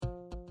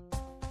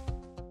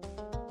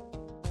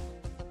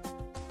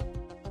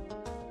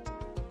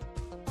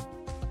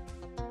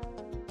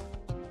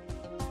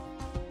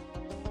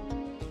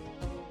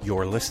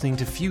You're listening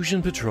to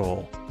Fusion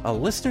Patrol, a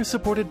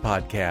listener-supported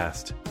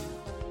podcast.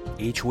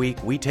 Each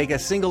week, we take a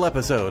single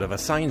episode of a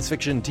science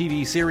fiction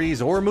TV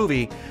series or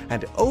movie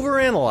and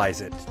overanalyze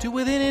it to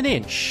within an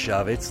inch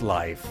of its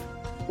life.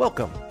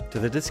 Welcome to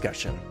the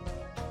discussion.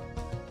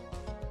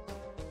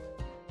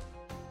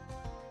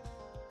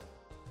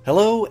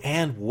 Hello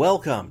and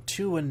welcome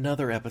to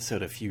another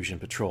episode of Fusion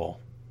Patrol.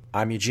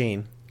 I'm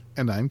Eugene.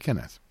 And I'm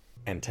Kenneth.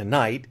 And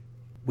tonight,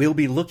 we'll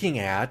be looking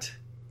at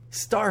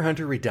Star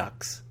Hunter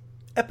Redux,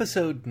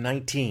 Episode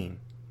 19,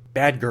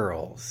 Bad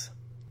Girls.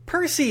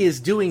 Percy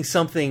is doing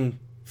something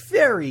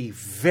very,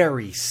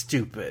 very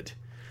stupid.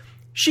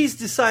 She's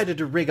decided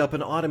to rig up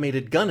an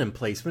automated gun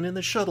emplacement in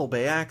the shuttle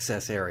bay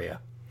access area.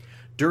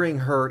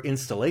 During her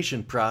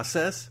installation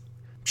process,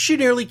 she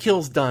nearly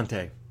kills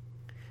Dante.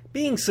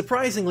 Being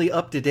surprisingly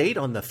up-to-date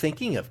on the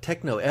thinking of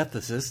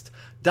techno-ethicists,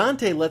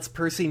 Dante lets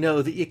Percy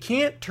know that you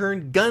can't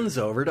turn guns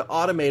over to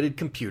automated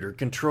computer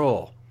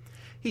control.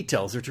 He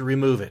tells her to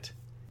remove it.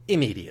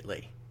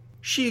 Immediately.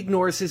 She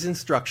ignores his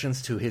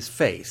instructions to his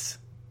face.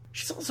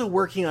 She's also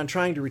working on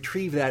trying to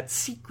retrieve that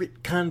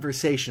secret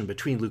conversation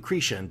between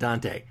Lucretia and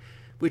Dante,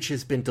 which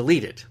has been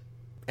deleted,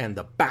 and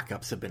the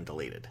backups have been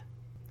deleted.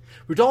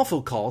 Rodolfo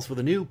calls with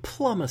a new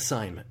plum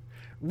assignment.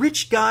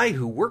 Rich guy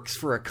who works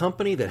for a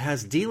company that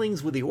has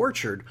dealings with the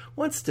Orchard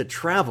wants to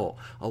travel,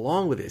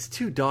 along with his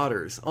two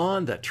daughters,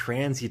 on the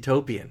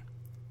Trans-Utopian.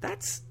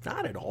 That's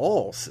not at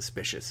all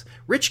suspicious.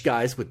 Rich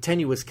guys with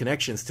tenuous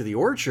connections to the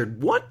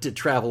Orchard want to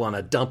travel on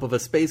a dump of a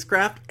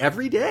spacecraft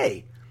every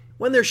day.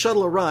 When their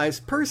shuttle arrives,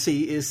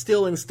 Percy is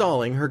still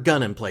installing her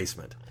gun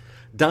emplacement.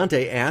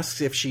 Dante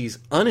asks if she's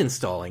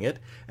uninstalling it,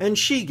 and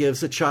she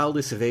gives a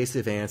childish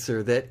evasive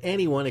answer that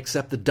anyone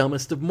except the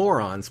dumbest of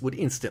morons would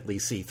instantly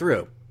see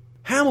through.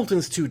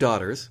 Hamilton's two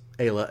daughters,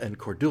 Ayla and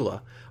Cordula,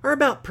 are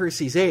about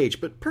Percy's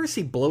age, but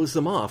Percy blows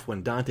them off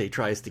when Dante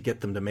tries to get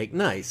them to make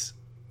nice.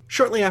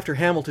 Shortly after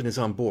Hamilton is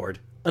on board,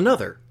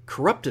 another,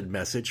 corrupted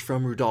message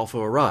from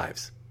Rodolfo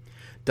arrives.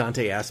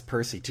 Dante asks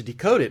Percy to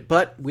decode it,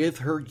 but with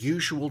her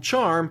usual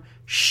charm,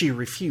 she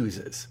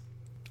refuses,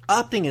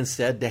 opting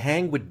instead to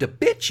hang with the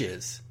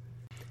bitches.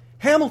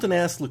 Hamilton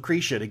asks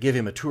Lucretia to give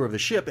him a tour of the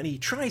ship, and he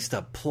tries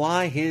to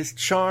ply his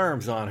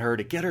charms on her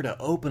to get her to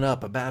open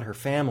up about her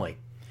family.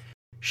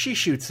 She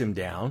shoots him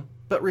down,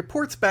 but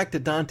reports back to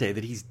Dante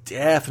that he's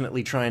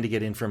definitely trying to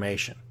get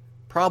information,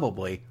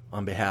 probably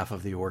on behalf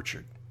of the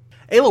Orchard.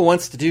 Ayla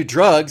wants to do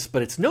drugs,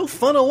 but it's no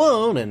fun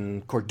alone,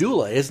 and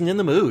Cordula isn't in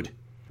the mood.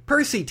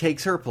 Percy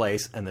takes her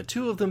place, and the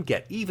two of them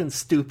get even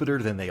stupider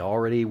than they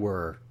already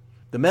were.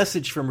 The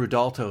message from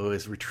Rodolfo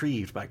is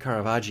retrieved by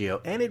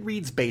Caravaggio, and it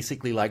reads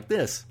basically like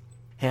this.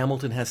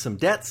 Hamilton has some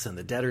debts, and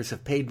the debtors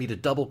have paid me to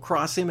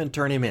double-cross him and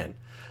turn him in.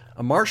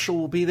 A marshal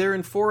will be there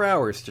in 4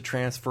 hours to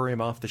transfer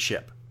him off the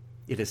ship.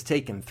 It has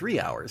taken 3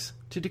 hours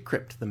to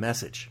decrypt the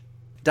message.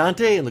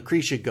 Dante and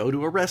Lucretia go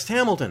to arrest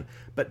Hamilton,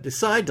 but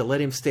decide to let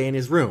him stay in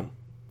his room,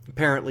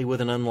 apparently with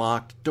an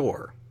unlocked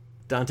door.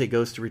 Dante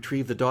goes to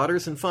retrieve the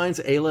daughters and finds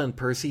Ayla and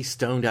Percy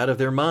stoned out of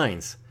their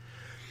minds.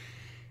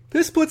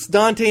 This puts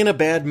Dante in a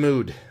bad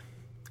mood.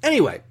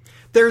 Anyway,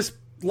 there's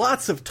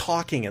lots of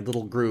talking in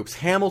little groups.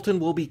 Hamilton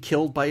will be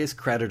killed by his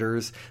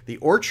creditors. The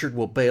Orchard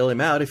will bail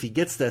him out if he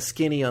gets the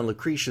skinny on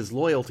Lucretia's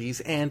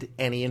loyalties and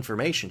any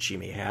information she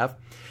may have.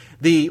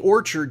 The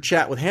Orchard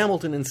chat with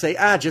Hamilton and say,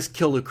 just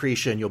kill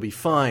Lucretia and you'll be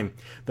fine.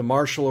 The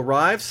marshal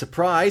arrives.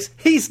 Surprise!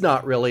 He's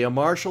not really a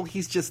marshal.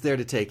 He's just there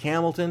to take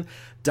Hamilton.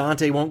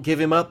 Dante won't give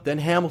him up. Then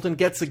Hamilton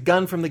gets a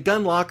gun from the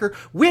gun locker,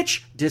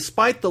 which,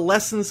 despite the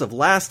lessons of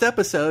last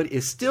episode,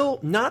 is still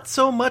not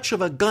so much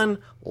of a gun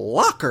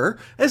locker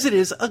as it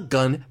is a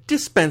gun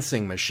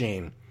dispensing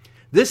machine.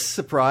 This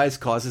surprise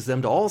causes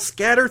them to all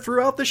scatter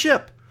throughout the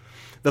ship.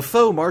 The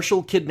faux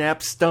marshal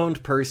kidnaps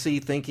stoned Percy,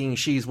 thinking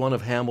she's one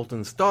of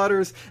Hamilton's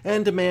daughters,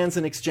 and demands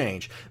an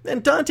exchange.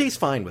 And Dante's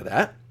fine with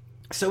that.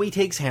 So he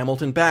takes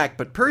Hamilton back,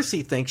 but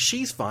Percy thinks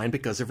she's fine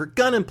because of her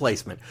gun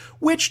emplacement,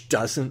 which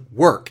doesn't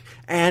work.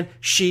 And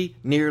she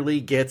nearly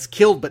gets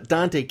killed, but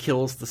Dante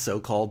kills the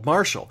so-called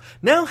marshal.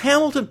 Now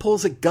Hamilton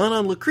pulls a gun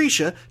on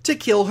Lucretia to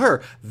kill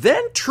her.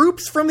 Then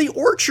troops from the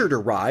Orchard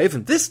arrive,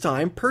 and this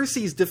time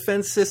Percy's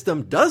defense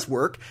system does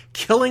work,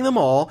 killing them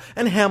all,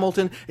 and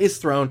Hamilton is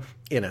thrown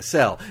in a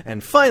cell.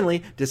 And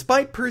finally,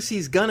 despite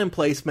Percy's gun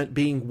emplacement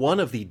being one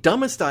of the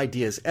dumbest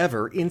ideas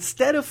ever,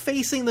 instead of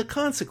facing the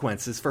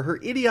consequences for her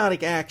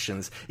idiotic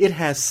actions, it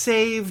has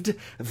saved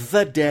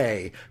the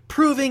day,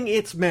 proving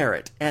its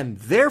merit. And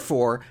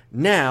therefore,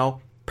 now,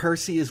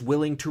 Percy is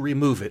willing to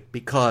remove it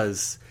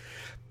because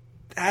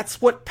that's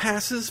what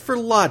passes for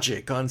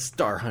logic on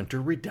Star Hunter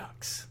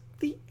Redux.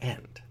 The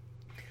end.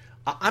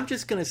 I'm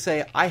just going to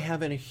say I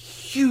have a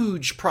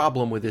huge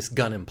problem with this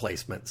gun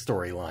emplacement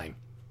storyline.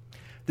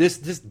 This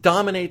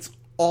dominates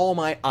all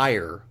my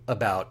ire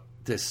about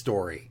this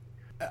story.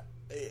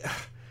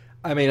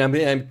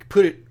 I'm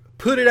put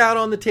it out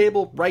on the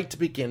table right to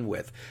begin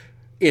with.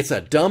 It's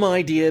a dumb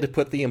idea to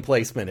put the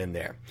emplacement in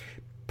there.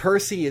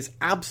 Percy is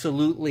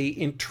absolutely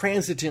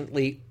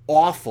intransigently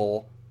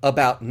awful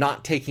about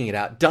not taking it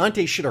out.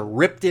 Dante should have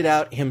ripped it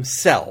out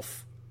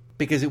himself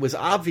because it was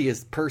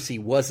obvious Percy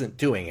wasn't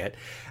doing it.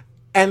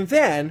 And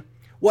then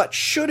what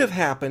should have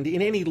happened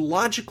in any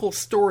logical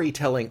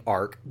storytelling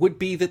arc would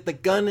be that the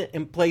gun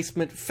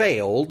emplacement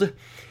failed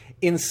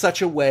in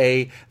such a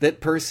way that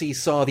Percy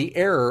saw the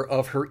error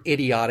of her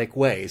idiotic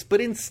ways.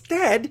 But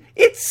instead,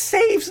 it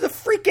saves the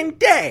freaking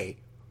day,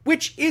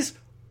 which is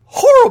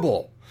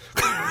horrible.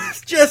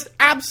 It's just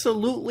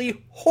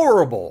absolutely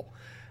horrible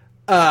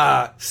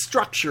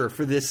structure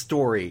for this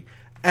story.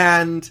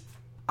 And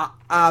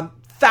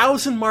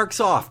 1,000 marks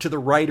off to the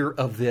writer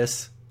of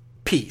this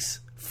piece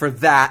for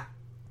that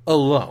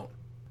alone.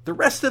 The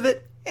rest of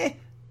it,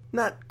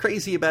 not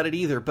crazy about it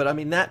either, but I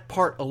mean, that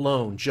part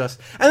alone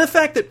just... And the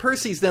fact that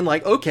Percy's then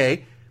like,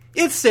 okay,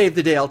 it's saved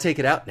the day, I'll take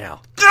it out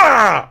now.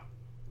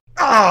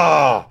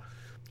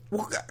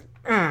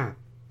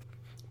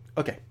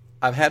 Okay,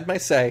 I've had my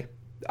say.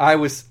 I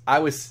was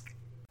on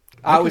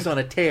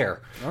a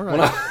tear. All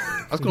right.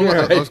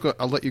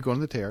 I'll let you go on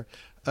the tear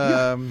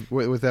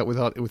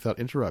without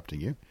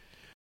interrupting you.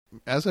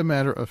 As a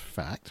matter of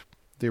fact,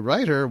 the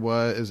writer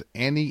was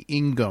Annie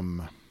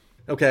Ingham.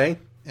 Okay.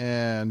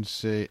 And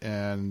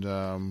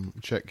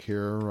check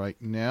here right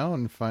now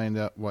and find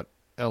out what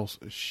else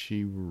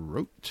she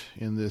wrote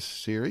in this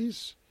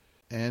series.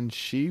 And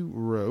she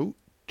wrote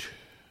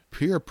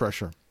Peer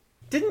Pressure.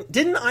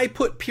 Didn't I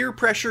put Peer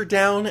Pressure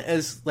down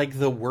as like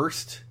the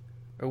worst,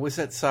 or was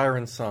that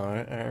Siren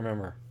Song? I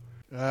remember.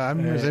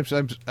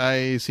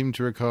 I seem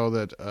to recall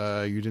that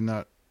you did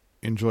not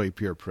enjoy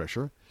Peer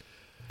Pressure.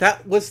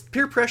 That was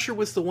Peer Pressure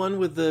was the one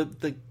with the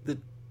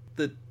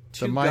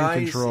two mind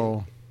guys.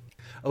 Control.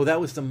 Oh,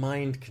 that was the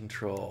mind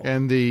control.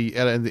 And the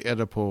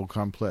Oedipal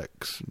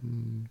complex.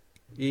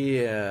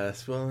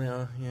 Yes.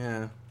 Well,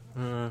 yeah.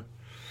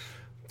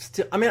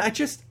 Still, I mean,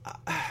 it's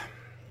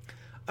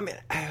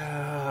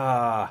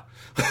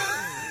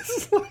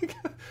like,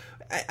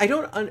 I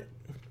don't. I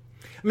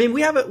mean,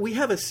 we have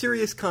a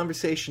serious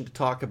conversation to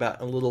talk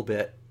about in a little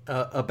bit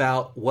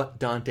about what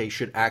Dante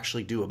should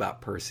actually do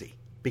about Percy,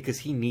 because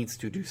he needs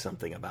to do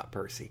something about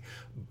Percy,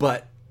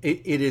 but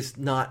it is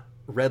not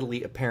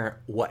readily apparent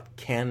what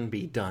can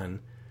be done.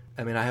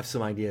 I mean, I have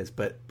some ideas,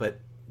 but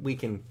we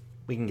can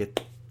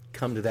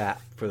come to that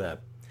for the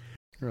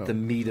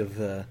meat of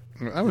the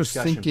I was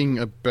discussion. thinking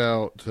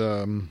about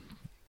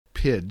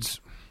PIDS,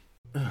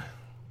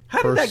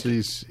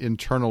 Percy's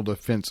internal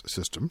defense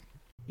system.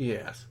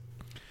 Yes.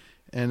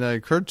 And it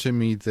occurred to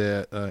me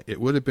that it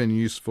would have been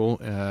useful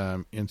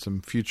in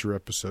some future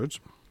episodes,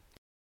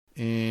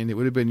 and it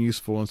would have been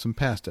useful in some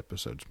past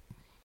episodes.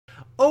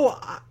 Oh,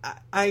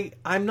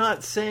 I'm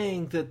not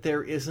saying that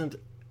there isn't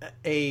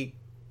a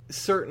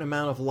certain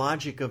amount of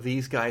logic of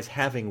these guys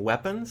having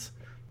weapons,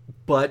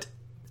 but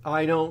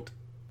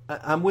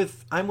I'm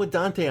with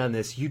Dante on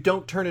this. You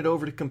don't turn it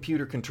over to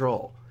computer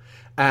control.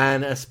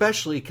 And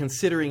especially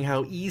considering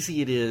how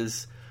easy it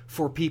is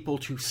for people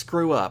to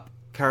screw up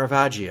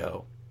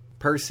Caravaggio,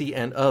 Percy,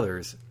 and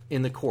others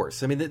in the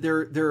course. I mean,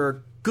 there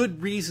are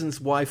good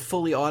reasons why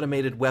fully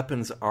automated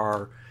weapons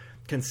are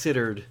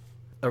considered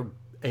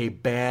a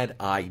bad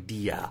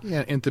idea.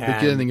 Yeah, at the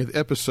beginning of the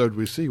episode,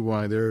 we see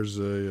why there's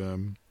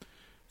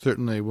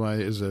certainly why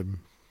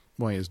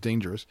it's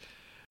dangerous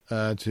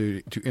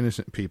to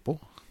innocent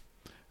people.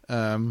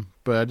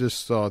 But I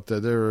just thought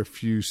that there are a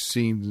few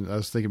scenes. I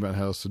was thinking about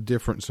how it's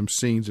different, some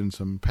scenes in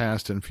some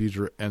past and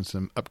future and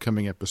some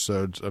upcoming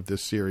episodes of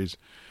this series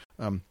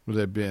would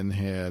have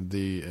had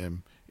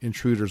the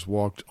intruders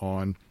walked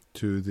on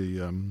to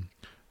the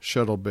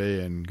shuttle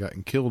bay and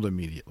gotten killed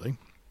immediately.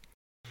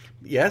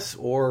 Yes,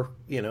 or,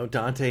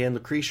 Dante and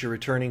Lucretia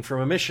returning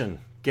from a mission,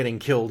 getting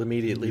killed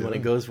immediately when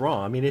it goes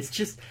wrong. I mean, it's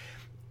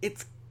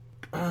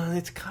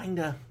kind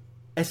of,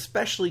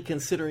 especially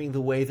considering the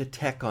way the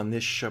tech on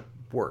this ship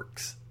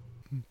works.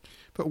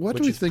 But what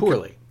do we think?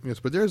 Poorly. Yes,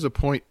 but there's a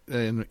point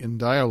in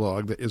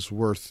dialogue that is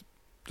worth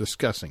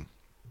discussing.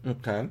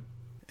 Okay.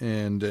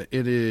 And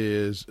it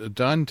is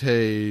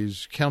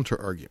Dante's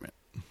counter-argument,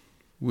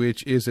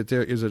 which is that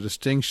there is a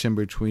distinction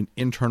between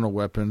internal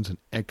weapons and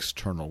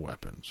external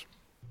weapons.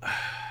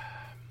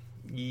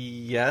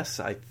 Yes,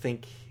 I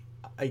think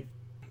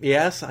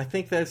there's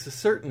a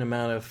certain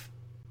amount of...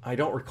 I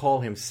don't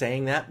recall him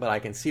saying that, but I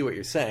can see what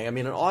you're saying. I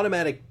mean, an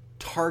automatic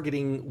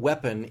targeting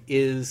weapon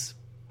is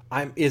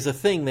a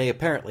thing they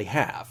apparently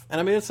have.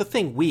 And I mean, it's a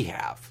thing we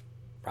have,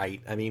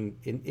 right? I mean,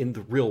 in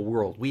the real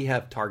world, we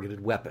have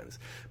targeted weapons.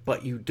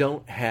 But you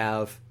don't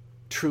have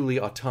truly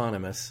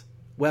autonomous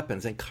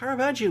weapons. And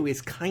Caravaggio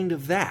is kind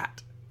of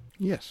that.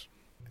 Yes.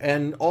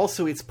 And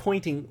also it's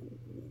pointing...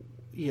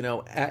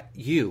 at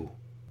you,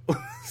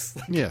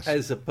 yes,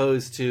 as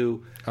opposed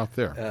to out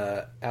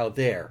there.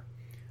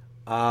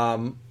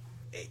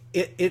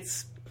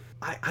 It's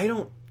I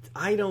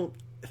don't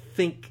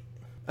think.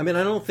 I mean,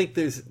 I don't think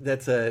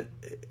that's a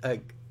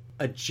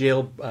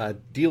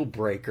deal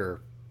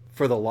breaker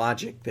for the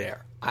logic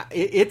there.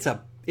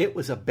 It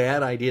was a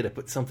bad idea to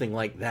put something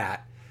like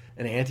that,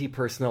 an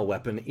anti-personnel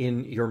weapon,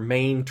 in your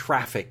main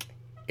traffic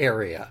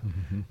area,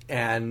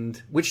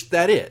 and which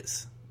that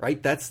is.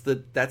 Right, that's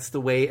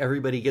the way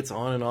everybody gets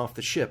on and off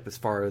the ship as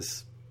far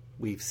as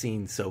we've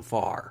seen so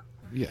far.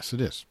 Yes,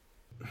 it is.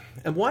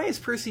 And why is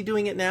Percy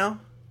doing it now?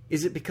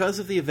 Is it because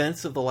of the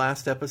events of the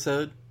last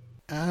episode?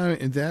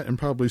 And that, and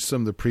probably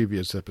some of the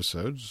previous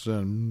episodes,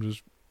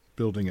 just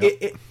building up.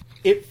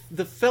 It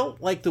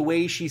felt like the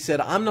way she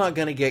said, "I'm not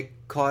going to get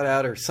caught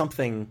out," or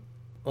something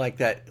like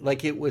that.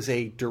 Like it was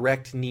a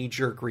direct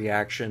knee-jerk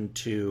reaction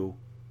to,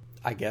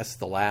 I guess,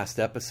 the last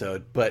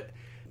episode. But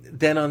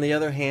then on the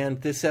other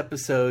hand, this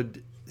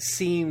episode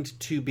seemed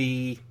to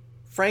be,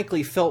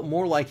 frankly, felt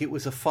more like it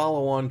was a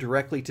follow-on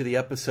directly to the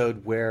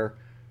episode where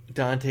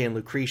Dante and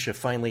Lucretia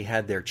finally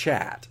had their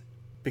chat.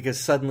 Because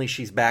suddenly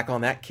she's back on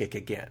that kick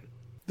again.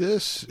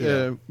 This,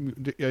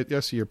 I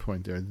see your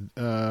point there.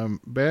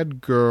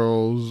 Bad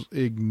Girls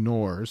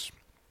ignores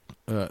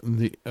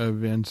the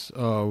events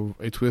of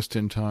A Twist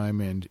in Time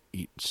and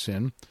Eat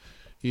Sin.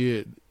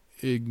 It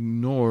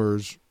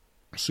ignores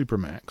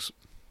Supermax.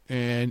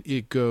 And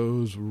it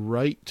goes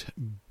right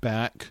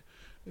back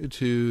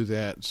to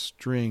that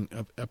string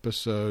of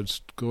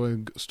episodes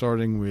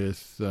starting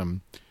with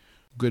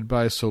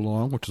Goodbye So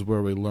Long, which is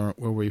where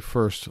we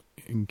first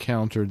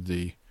encountered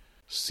the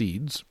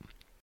seeds,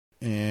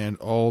 and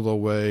all the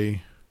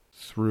way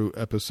through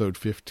episode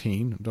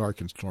 15, Dark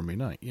and Stormy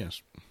Night.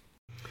 Yes.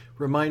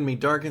 Remind me,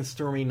 Dark and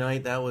Stormy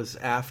Night, that was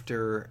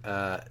after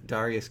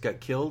Darius got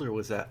killed, or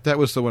was that? That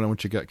was the one in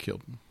which he got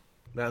killed.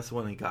 That's the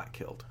one he got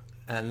killed.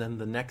 And then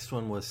the next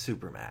one was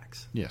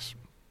Supermax. Yes.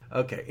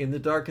 Okay, in the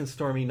Dark and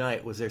Stormy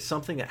Night, was there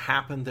something that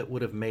happened that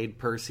would have made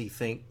Percy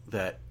think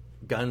that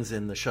guns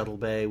in the shuttle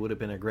bay would have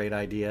been a great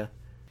idea?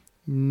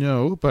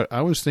 No, but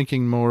I was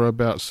thinking more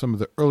about some of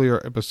the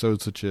earlier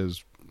episodes, such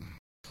as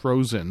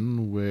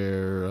Frozen,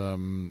 where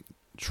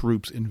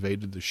troops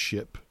invaded the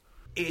ship.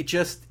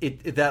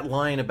 That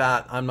line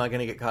about "I'm not going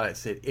to get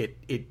caught,"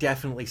 it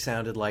definitely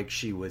sounded like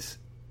she was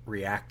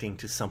reacting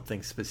to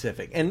something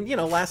specific. And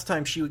last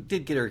time she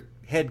did get her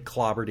head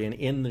clobbered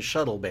in the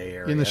shuttle bay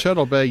area. In the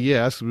shuttle bay,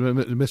 yes.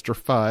 Mr.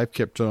 Five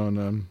kept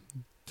on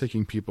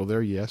taking people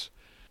there. Yes,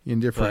 in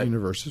different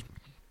universes.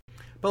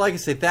 But like I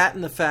said, that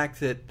and the fact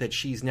that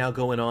she's now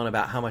going on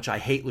about how much I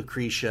hate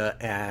Lucretia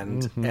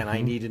and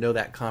I need to know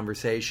that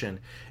conversation,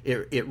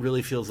 it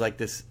really feels like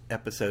this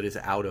episode is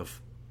out of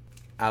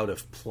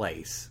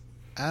place.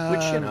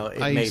 Which, it may very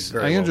well be.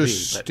 I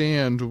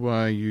understand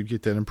why you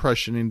get that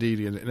impression.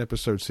 Indeed, in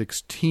episode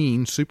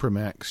 16,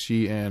 Supermax,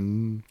 she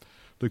and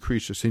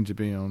Lucretia seem to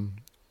be on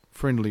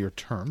friendlier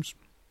terms.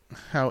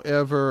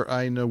 However,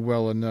 I know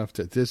well enough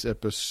that this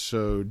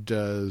episode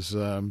does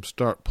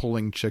start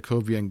pulling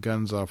Chekhovian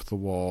guns off the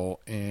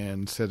wall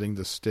and setting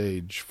the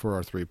stage for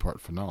our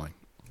 3-part finale.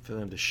 For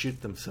them to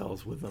shoot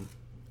themselves with them,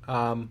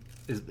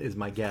 is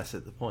my guess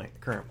at the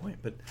current point.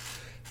 But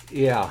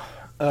yeah,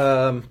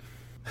 the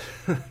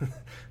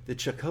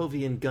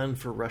Chekhovian gun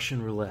for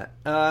Russian roulette,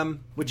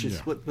 which is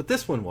what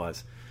this one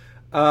was.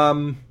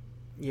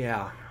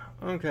 Yeah,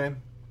 okay.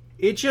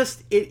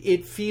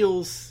 It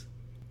feels.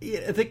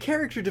 The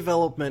character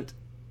development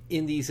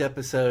in these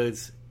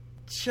episodes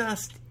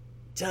just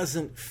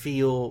doesn't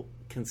feel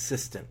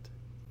consistent.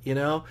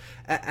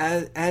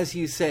 As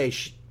you say,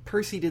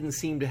 Percy didn't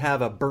seem to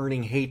have a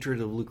burning hatred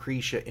of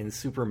Lucretia in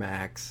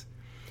Supermax,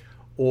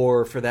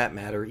 or for that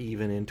matter,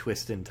 even in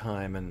Twist in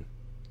Time and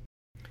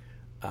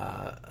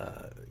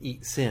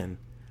Eat Sin.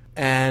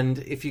 And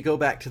if you go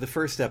back to the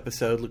first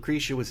episode,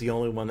 Lucretia was the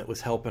only one that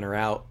was helping her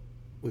out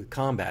with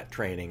combat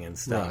training and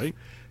stuff. Right.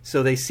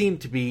 So they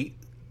seemed to be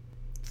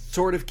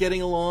sort of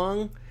getting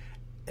along.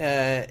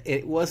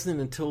 It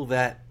wasn't until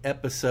that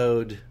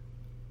episode.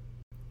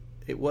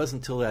 It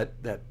wasn't until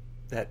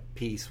that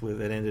piece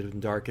that ended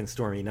in Dark and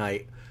Stormy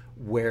Night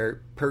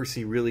where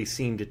Percy really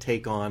seemed to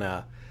take on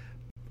a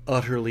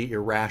utterly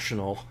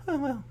irrational. Oh,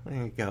 well,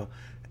 there you go.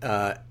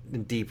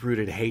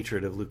 Deep-rooted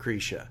hatred of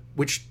Lucretia,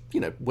 which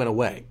went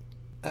away.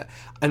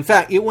 In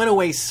fact, it went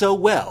away so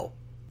well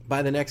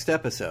by the next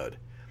episode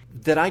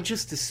that I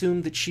just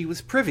assumed that she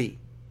was privy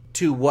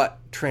to what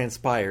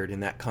transpired in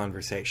that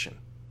conversation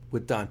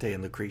with Dante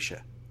and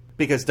Lucretia.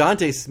 Because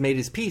Dante's made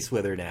his peace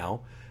with her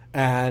now,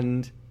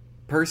 and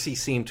Percy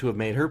seemed to have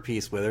made her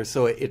peace with her,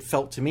 so it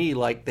felt to me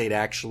like they'd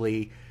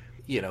actually,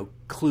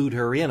 clued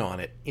her in on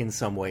it in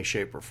some way,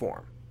 shape, or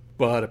form.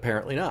 But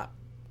apparently not,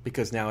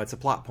 because now it's a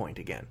plot point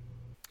again.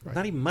 Right.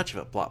 Not even much of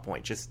a plot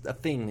point, just a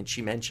thing that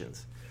she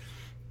mentions.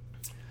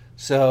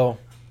 So,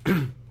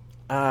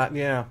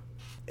 yeah.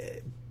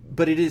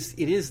 But it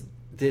is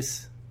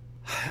this...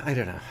 I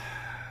don't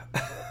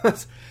know.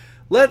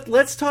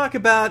 Let's talk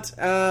about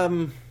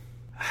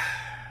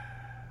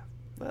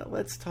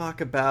let's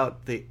talk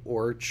about the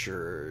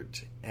Orchard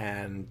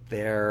and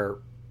their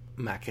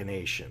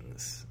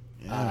machinations.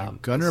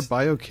 Gunner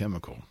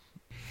Biochemical.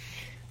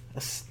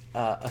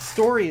 A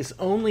story is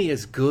only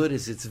as good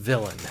as its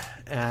villain,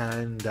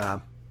 and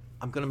I'm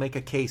going to make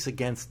a case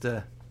against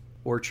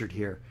Orchard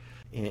here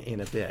in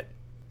a bit.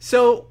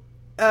 So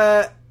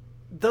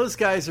those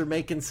guys are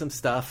making some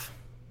stuff.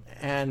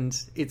 And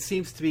it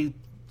seems to be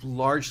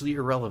largely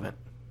irrelevant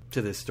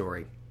to this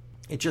story.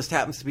 It just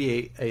happens to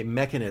be a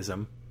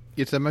mechanism.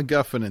 It's a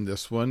MacGuffin in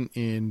this one,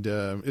 and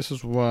this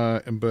is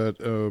why. But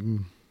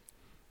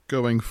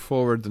going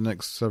forward, the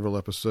next several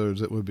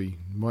episodes, it would be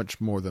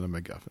much more than a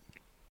MacGuffin.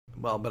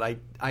 Well, but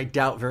I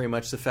doubt very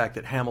much the fact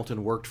that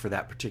Hamilton worked for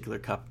that particular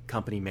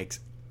company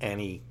makes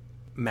any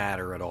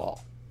matter at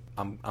all.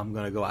 I'm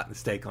going to go out and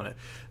stake on it.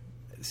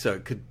 So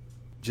it could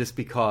just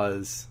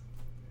because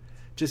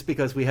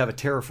we have a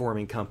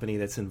terraforming company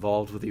that's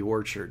involved with the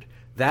orchard,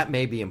 that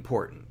may be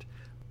important.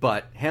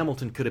 But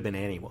Hamilton could have been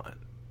anyone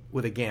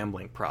with a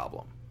gambling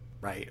problem,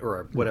 right?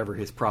 Or whatever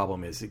his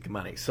problem is,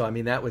 money. So I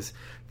mean, that was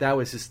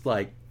just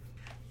like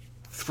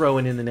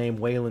throwing in the name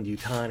Wayland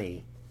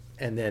Yutani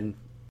and then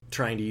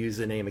trying to use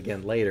the name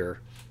again later,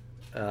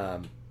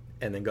 and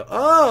then go,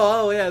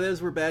 oh yeah,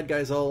 those were bad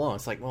guys all along.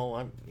 It's like,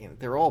 well,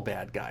 they're all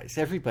bad guys.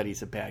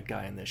 Everybody's a bad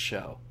guy in this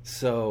show.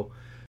 So,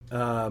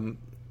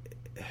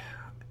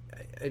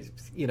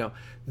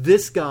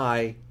 this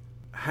guy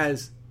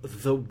has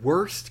the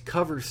worst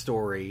cover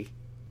story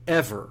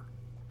ever.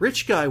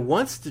 Rich guy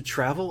wants to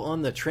travel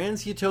on the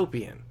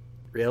Trans-Utopian.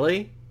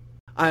 Really?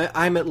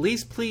 I'm at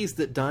least pleased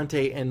that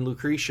Dante and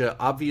Lucretia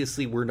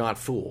obviously were not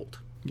fooled.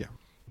 Yeah.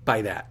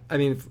 By that. I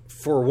mean,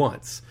 for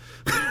once.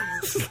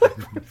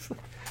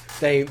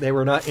 They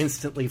were not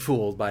instantly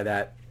fooled by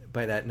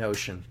that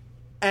notion.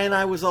 And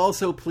I was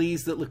also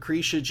pleased that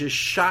Lucretia just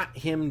shot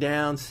him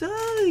down. So,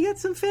 you got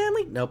some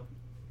family? Nope.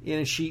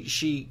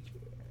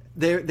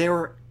 They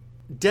were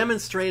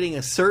demonstrating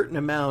a certain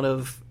amount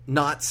of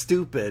not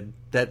stupid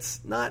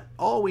that's not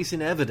always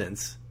in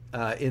evidence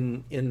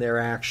in their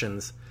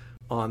actions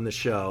on the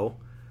show.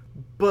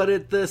 But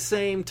at the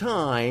same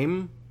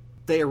time,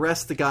 they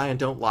arrest the guy and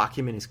don't lock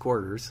him in his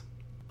quarters.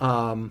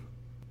 Well,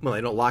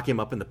 they don't lock him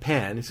up in the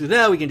pen. He says,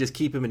 no, we can just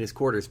keep him in his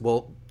quarters.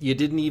 Well, you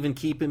didn't even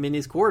keep him in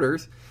his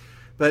quarters.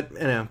 But,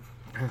 it's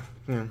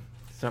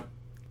not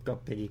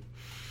piggy.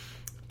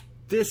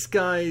 This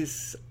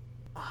guy's...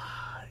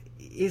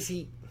 is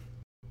he...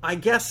 I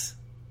guess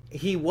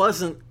he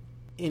wasn't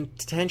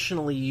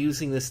intentionally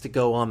using this to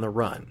go on the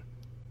run,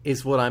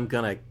 is what I'm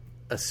going to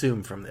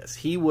assume from this.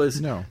 He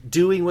was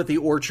doing what the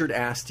Orchard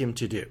asked him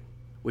to do,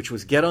 which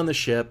was get on the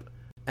ship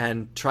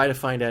and try to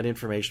find out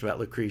information about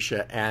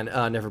Lucretia, and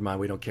never mind,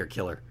 we don't care,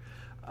 kill her.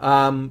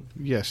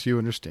 Yes, you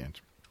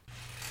understand.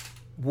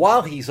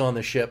 While he's on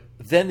the ship,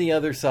 then the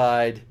other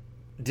side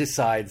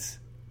decides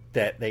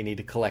that they need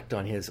to collect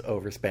on his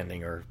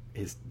overspending or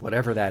his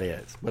whatever that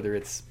is. Whether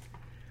it's...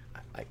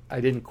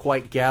 I didn't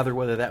quite gather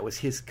whether that was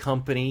his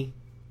company,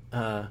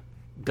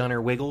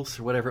 Gunner Wiggles,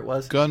 or whatever it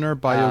was. Gunner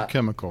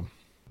Biochemical.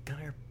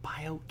 Gunner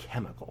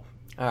Biochemical.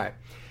 All right.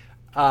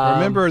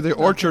 Remember, the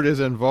Orchard is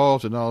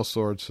involved in all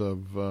sorts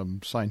of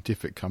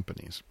scientific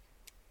companies.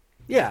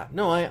 Yeah,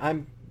 no,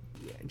 I'm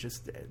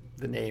just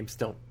the names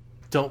don't.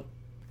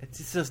 It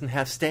just doesn't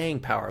have staying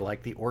power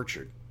like the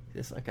Orchard.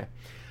 It's okay.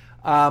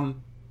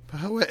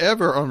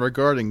 However,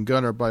 regarding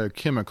Gunner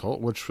Biochemical,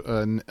 which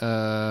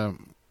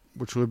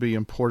would be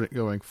important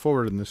going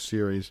forward in this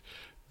series,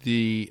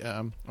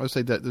 I would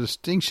say that the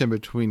distinction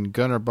between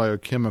Gunner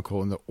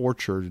Biochemical and the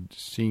Orchard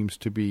seems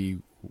to be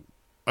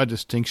a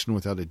distinction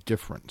without a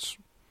difference.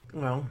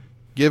 Well,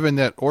 given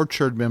that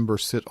Orchard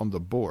members sit on the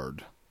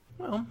board.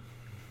 Well,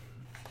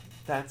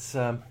 that's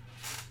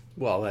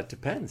that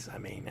depends. I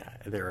mean,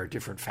 there are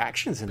different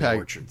factions in the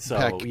Orchard,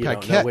 so you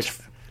don't know which.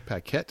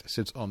 Paquette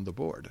sits on the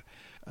board,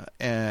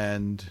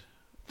 and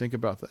think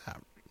about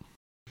that.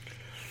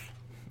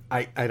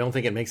 I don't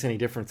think it makes any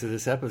difference to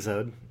this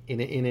episode in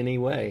any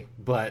way.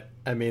 But,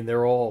 I mean,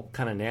 they're all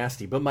kind of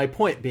nasty. But my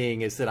point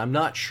being is that I'm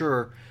not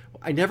sure.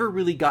 I never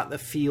really got the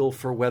feel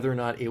for whether or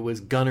not it was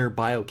Gunner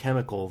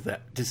Biochemical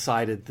that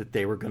decided that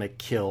they were going to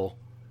kill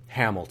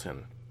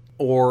Hamilton.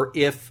 Or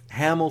if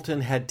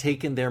Hamilton had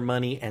taken their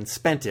money and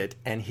spent it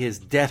and his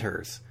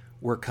debtors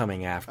were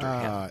coming after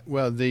him.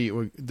 Well,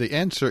 the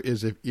answer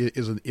is in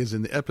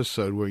the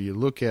episode where you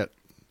look at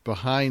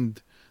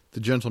behind the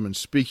gentleman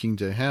speaking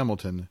to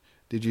Hamilton.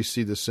 Did you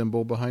see the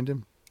symbol behind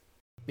him?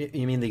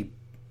 You mean the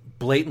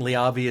blatantly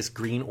obvious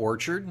green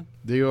orchard?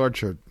 The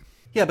orchard.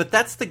 Yeah, but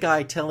that's the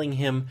guy telling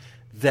him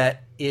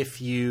that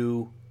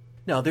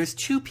there's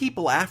two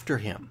people after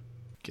him.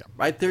 Yeah.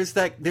 Right? There's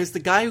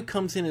the guy who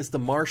comes in as the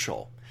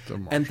marshal.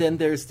 And then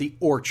there's the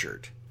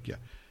orchard. Yeah.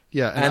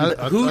 Yeah. And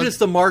who does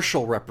the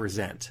marshal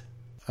represent?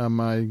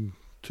 I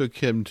took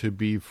him to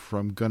be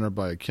from Gunner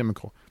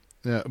Biochemical.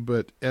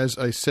 But as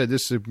I said,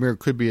 this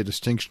could be a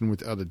distinction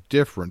without a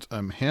difference.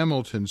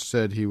 Hamilton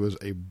said he was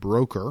a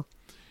broker,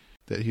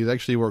 that he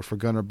actually worked for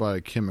Gunner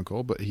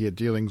Biochemical, but he had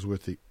dealings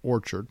with the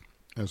Orchard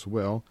as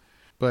well.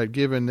 But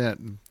given that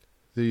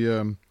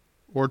the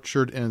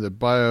Orchard and the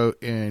Bio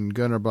and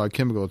Gunner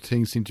Biochemical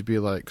things seem to be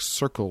like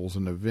circles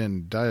in a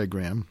Venn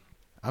diagram,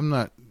 I'm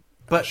not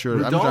sure.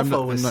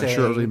 Rodolfo was saying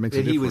sure it really makes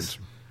that a he difference.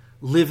 was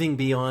living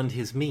beyond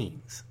his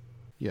means.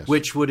 Yes.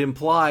 Which would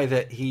imply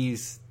that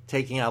he's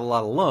taking out a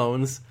lot of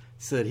loans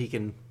so that he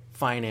can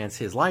finance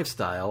his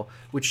lifestyle,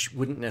 which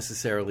wouldn't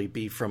necessarily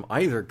be from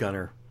either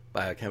Gunner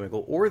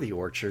Biochemical or the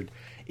Orchard.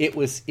 It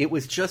was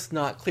just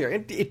not clear.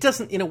 It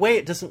doesn't, in a way,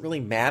 it doesn't really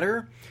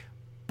matter,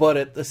 but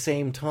at the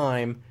same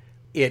time,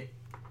 it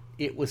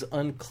was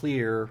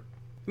unclear.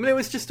 I I mean, it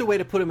was just a way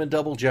to put him in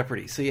double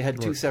jeopardy. So you had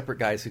two separate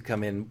guys who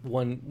come in,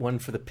 one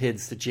for the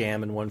PIDs to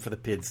jam and one for the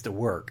PIDs to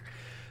work.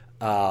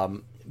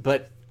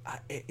 But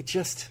it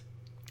just,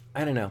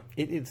 I don't know.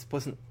 It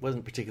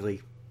wasn't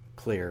particularly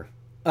clear.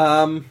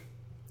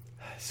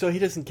 So he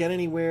doesn't get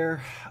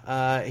anywhere.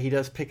 He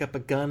does pick up a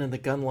gun in the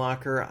gun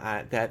locker.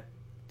 That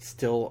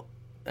still,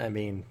 I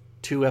mean,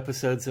 2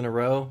 episodes in a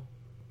row.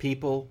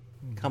 People,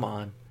 come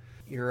on.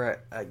 You're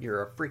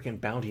a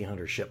freaking bounty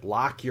hunter ship.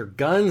 Lock your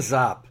guns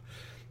up.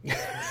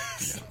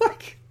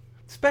 Like,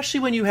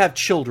 especially when you have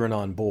children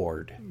on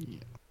board. Yeah.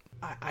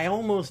 I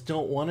almost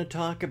don't want to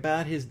talk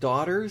about his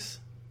daughters.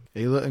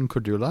 Ayla and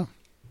Cordula.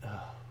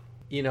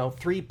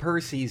 3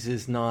 Percys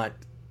is not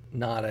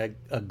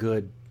a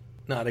good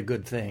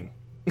thing.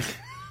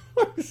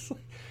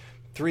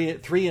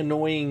 three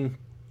annoying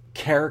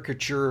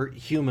caricature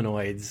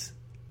humanoids.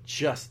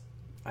 Just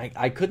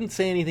I couldn't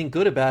say anything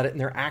good about it, and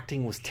their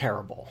acting was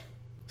terrible.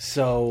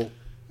 So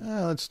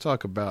let's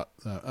talk about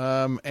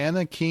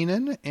Anna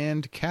Keenan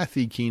and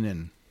Kathy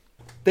Keenan.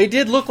 They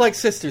did look like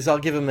sisters. I'll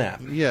give them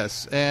that.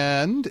 Yes,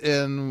 and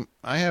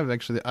I have their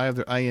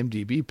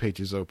IMDb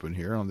pages open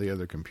here on the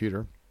other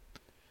computer.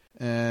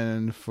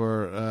 And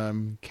for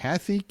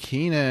Kathy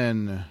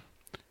Keenan,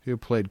 who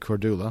played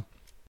Cordula.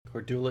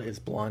 Cordula is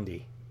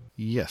Blondie.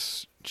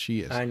 Yes,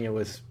 she is. Anya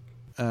was.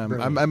 I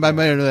might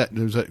know that.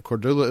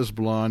 Cordula is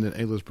blonde and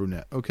Ayla's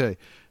brunette. Okay.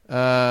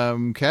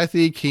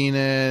 Kathy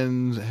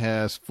Keenan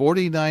has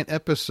 49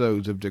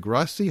 episodes of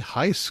Degrassi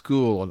High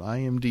School on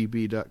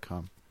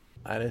IMDb.com.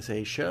 That is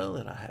a show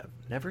that I have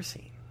never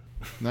seen.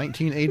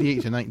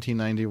 1988 to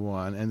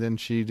 1991, and then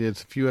she did a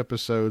few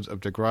episodes of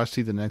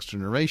Degrassi: The Next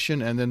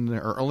Generation, and then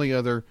her only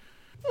other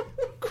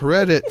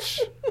credits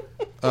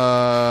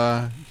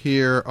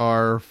here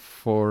are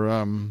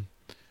for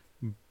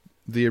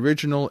the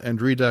original and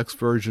Redux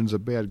versions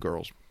of Bad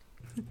Girls.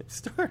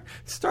 Star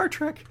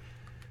Trek.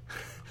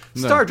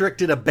 No. Star Trek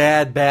did a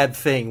bad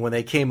thing when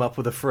they came up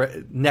with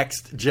a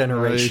Next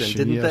Generation,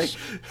 didn't they?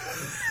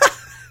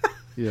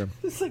 Yeah.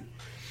 It's like.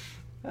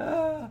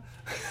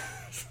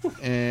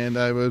 And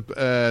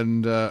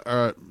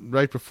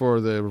right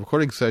before the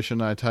recording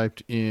session, I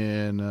typed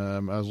in.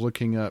 I was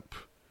looking up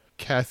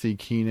Kathy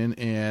Keenan,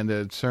 and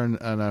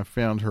I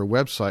found her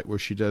website where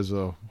she does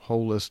a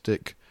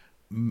holistic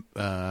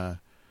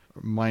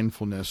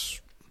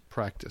mindfulness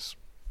practice.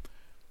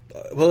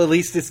 Well, at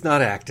least it's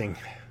not acting.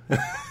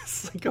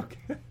 It's like,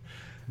 okay.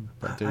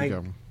 But there you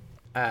go.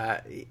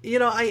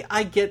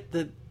 I get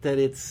that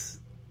it's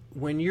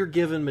when you're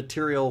given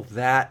material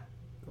that,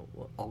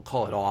 I'll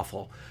call it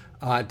awful,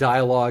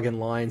 dialogue and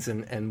lines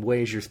and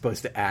ways you're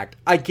supposed to act.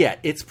 I get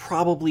it's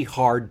probably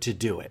hard to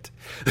do it.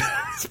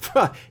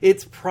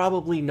 It's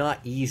probably not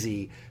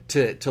easy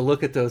to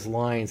look at those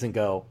lines and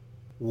go,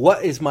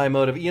 what is my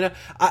motive?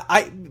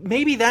 I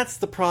maybe that's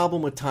the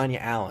problem with Tanya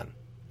Allen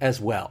as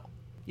well.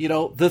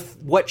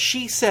 What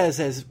she says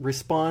as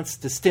response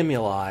to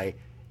stimuli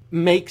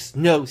makes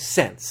no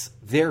sense.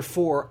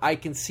 Therefore, I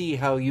can see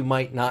how you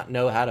might not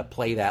know how to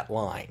play that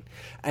line.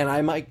 And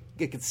I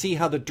could see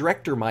how the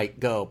director might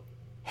go,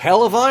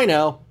 hell if I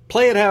know,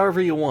 play it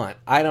however you want.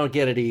 I don't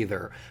get it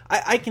either.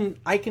 I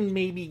can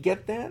maybe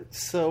get that.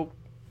 So,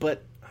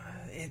 but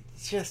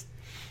it's just,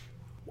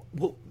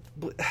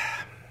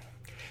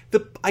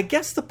 I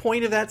guess the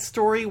point of that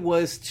story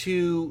was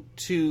to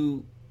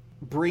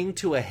bring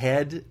to a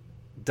head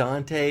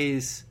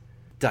Dante's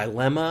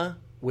dilemma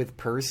with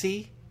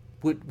Percy.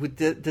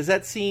 Does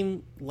that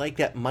seem like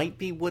that might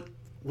be what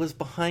was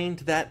behind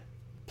that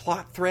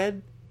plot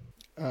thread?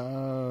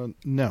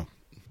 No.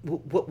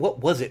 What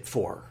was it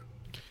for?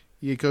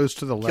 It goes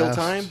to the Kill last.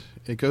 Time?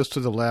 It goes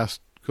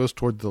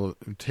toward the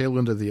tail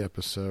end of the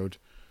episode,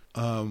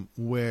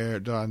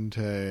 where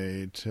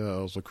Dante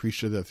tells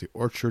Lucretia that the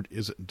orchard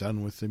isn't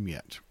done with them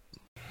yet,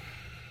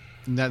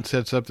 and that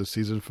sets up the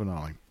season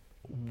finale.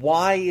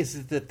 Why is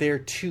it that they're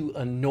too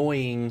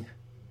annoying,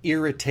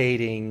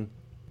 irritating,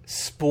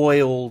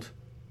 spoiled,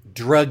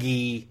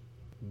 druggy,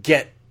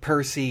 get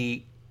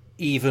Percy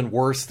even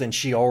worse than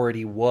she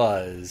already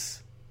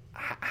was?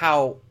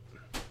 How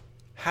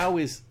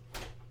is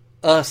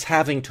us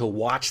having to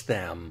watch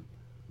them?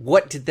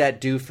 What did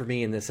that do for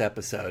me in this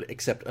episode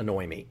except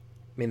annoy me?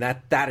 I mean,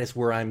 that is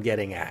where I'm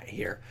getting at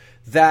here.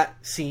 That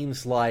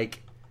seems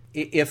like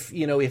if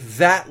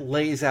that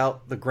lays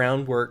out the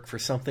groundwork for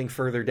something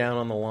further down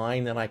on the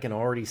line, then I can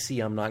already see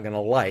I'm not going to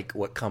like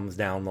what comes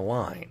down the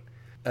line.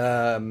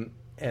 And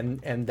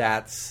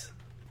that's,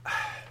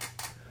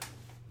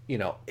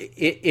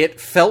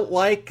 it felt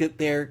like that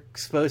they're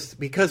supposed to,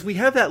 because we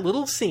have that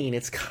little scene.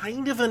 It's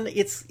kind of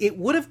it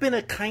would have been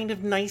a kind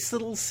of nice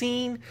little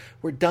scene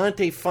where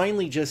Dante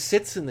finally just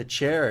sits in the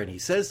chair and he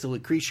says to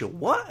Lucretia,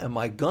 what am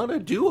I going to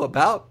do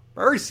about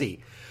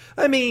Percy?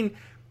 I mean,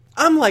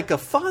 I'm like a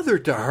father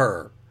to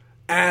her.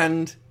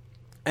 And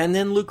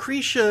then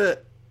Lucretia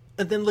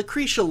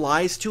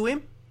lies to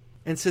him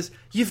and says,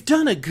 you've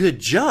done a good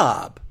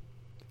job.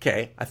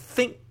 Okay, I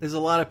think there's a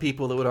lot of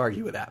people that would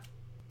argue with that.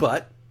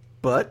 But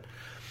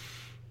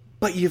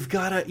you've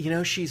got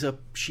to, she's a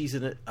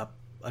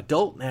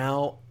adult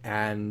now,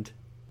 and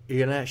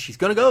she's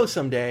gonna go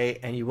someday,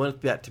 and you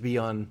want that to be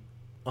on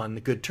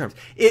the good terms.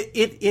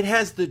 It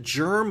has the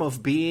germ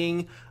of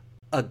being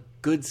a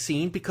good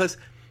scene, because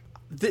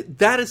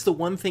that is the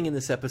one thing in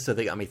this episode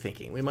that got me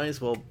thinking. We might as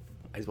well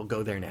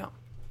go there now.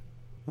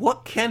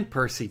 What can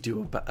Percy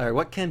do about, or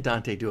what can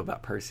Dante do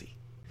about Percy?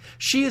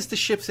 She is the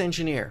ship's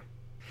engineer.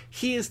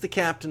 He is the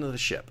captain of the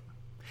ship.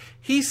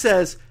 He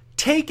says,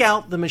 take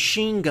out the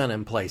machine gun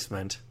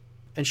emplacement,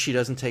 and she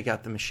doesn't take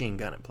out the machine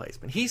gun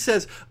emplacement. He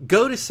says,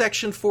 go to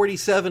section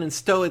 47 and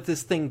stow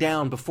this thing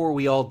down before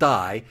we all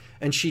die,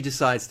 and she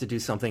decides to do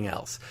something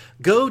else.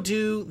 Go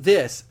do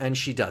this, and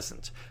she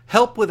doesn't.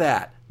 Help with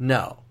that?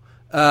 No.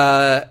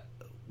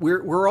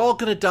 We're all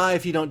going to die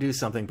if you don't do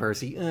something,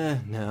 Percy.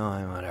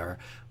 No, whatever.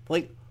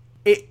 Like,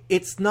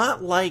 it's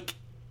not like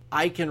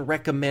I can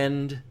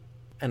recommend,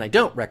 and I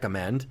don't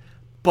recommend,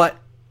 but,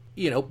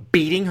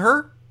 beating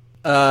her,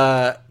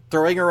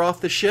 throwing her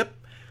off the ship,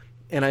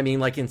 and I mean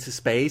like into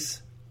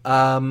space.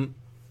 But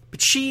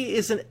she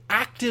is an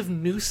active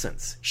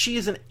nuisance. She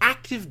is an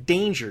active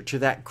danger to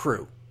that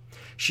crew.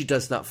 She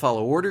does not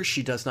follow orders.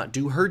 She does not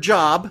do her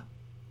job,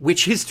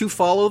 which is to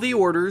follow the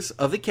orders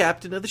of the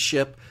captain of the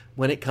ship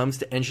when it comes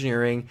to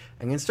engineering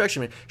and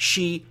construction.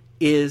 She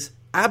is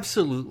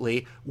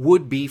absolutely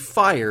would be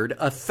fired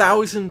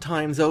 1,000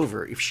 times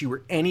over if she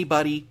were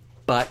anybody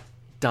but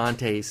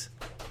Dante's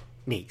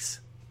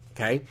niece.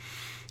 Okay?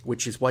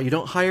 Which is why you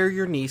don't hire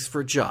your niece for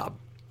a job.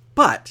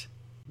 But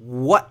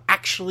what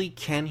actually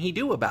can he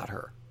do about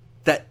her?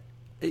 That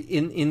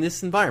in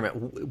this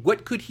environment,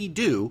 what could he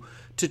do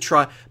to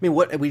try? I mean,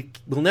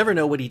 we'll never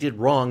know what he did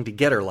wrong to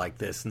get her like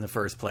this in the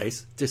first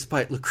place,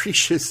 despite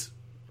Lucretia's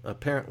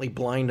apparently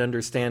blind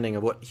understanding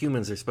of what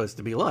humans are supposed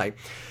to be like.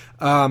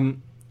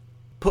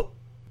 But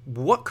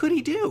what could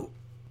he do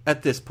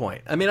at this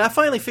point? I mean, I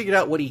finally figured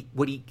out what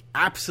he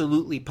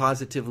absolutely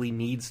positively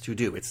needs to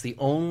do. It's the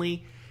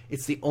only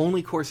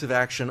course of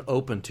action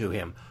open to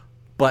him.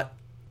 But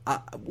I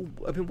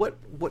mean,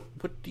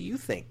 what do you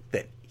think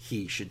that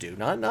he should do?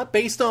 Not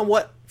based on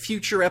what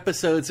future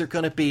episodes are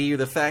going to be, or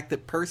the fact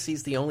that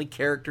Percy's the only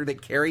character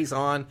that carries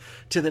on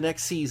to the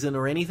next season,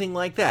 or anything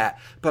like that.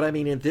 But I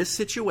mean, in this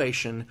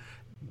situation,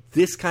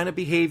 this kind of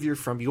behavior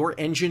from your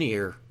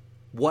engineer,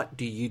 what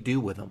do you do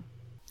with him?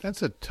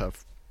 That's a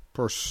tough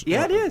person.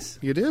 Yeah, it is.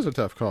 It is a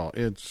tough call.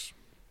 It's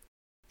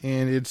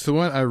the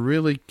one I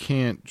really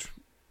can't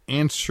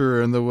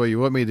answer in the way you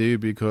want me to,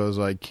 because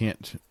I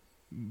can't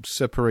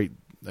separate.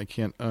 I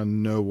can't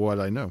know what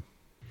I know.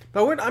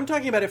 But I'm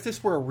talking about if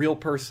this were a real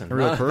person,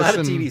 not a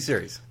TV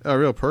series. A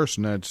real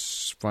person,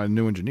 that's find a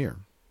new engineer.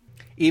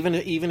 Even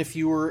if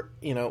you were,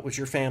 it was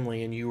your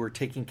family and you were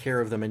taking care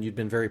of them and you'd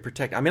been very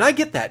protective. I mean, I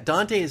get that.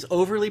 Dante is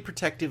overly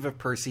protective of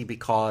Percy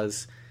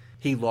because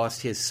he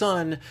lost his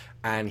son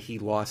and he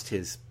lost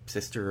his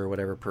sister or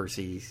whatever,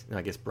 Percy's,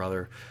 I guess,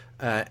 brother.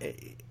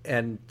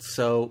 And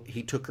so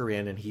he took her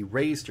in and he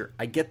raised her.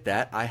 I get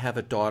that. I have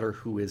a daughter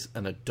who is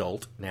an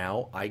adult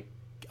now. I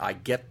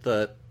get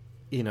the,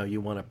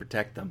 you want to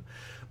protect them.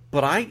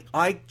 But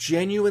I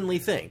genuinely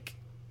think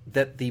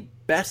that the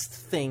best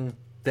thing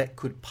that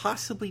could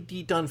possibly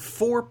be done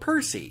for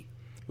Percy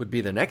would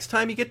be the next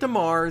time you get to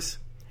Mars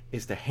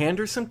is to hand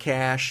her some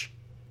cash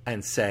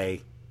and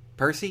say,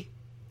 Percy,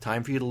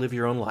 time for you to live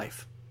your own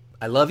life.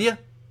 I love you,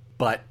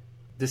 but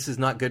this is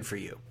not good for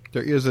you.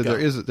 There is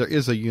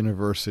a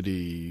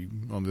university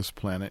on this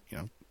planet,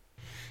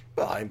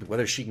 Well,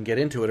 whether she can get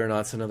into it or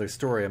not is another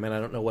story. I mean, I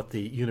don't know what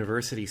the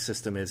university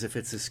system is. If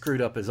it's as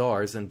screwed up as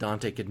ours, then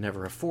Dante could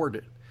never afford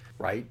it,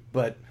 right?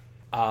 But,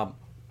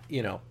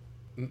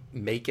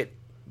 make it.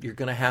 You're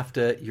gonna have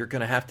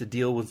to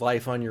deal with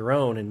life on your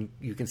own, and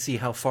you can see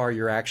how far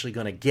you're actually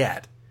going to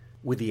get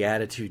with the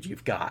attitude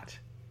you've got.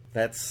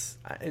 That's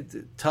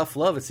tough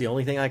love. It's the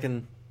only thing I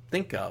can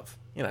think of.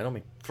 I don't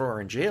mean throw her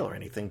in jail or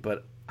anything,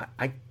 but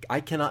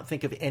I cannot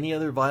think of any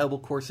other viable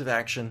course of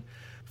action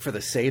for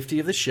the safety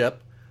of the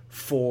ship,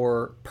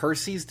 for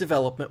Percy's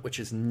development, which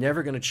is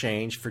never going to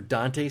change, for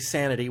Dante's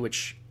sanity,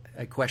 which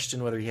I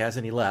question whether he has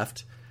any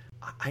left.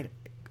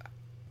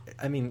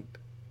 I mean,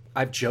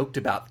 I've joked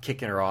about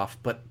kicking her off,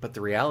 but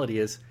the reality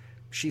is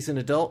she's an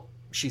adult.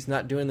 She's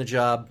not doing the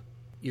job.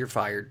 You're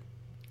fired.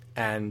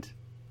 And,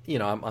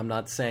 I'm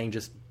not saying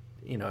just,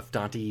 if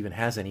Dante even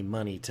has any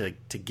money to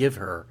give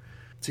her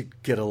to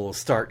get a little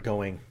start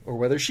going, or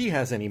whether she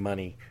has any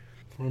money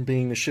from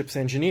being the ship's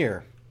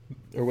engineer,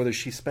 or whether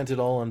she spent it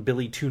all on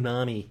Billy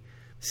Toonami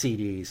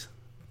CDs.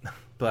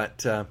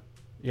 But,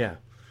 yeah.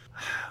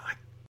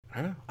 I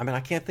don't know. I mean, I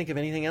can't think of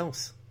anything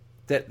else.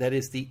 That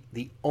is the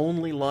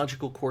only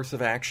logical course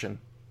of action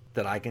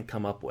that I can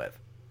come up with.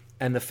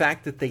 And the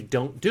fact that they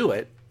don't do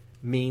it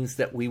means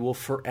that we will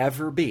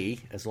forever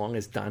be, as long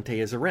as Dante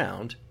is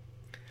around,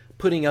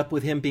 putting up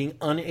with him being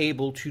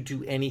unable to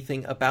do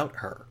anything about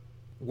her.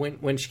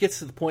 When she gets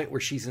to the point where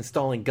she's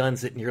installing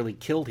guns that nearly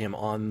killed him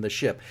on the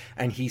ship,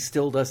 and he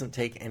still doesn't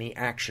take any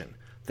action,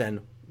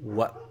 then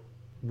what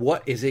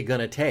is it going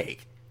to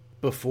take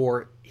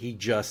before he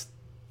just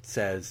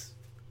says,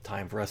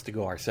 time for us to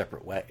go our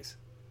separate ways?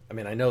 I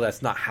mean, I know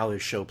that's not how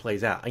this show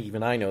plays out.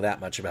 Even I know that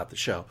much about the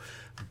show.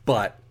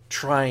 But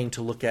trying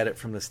to look at it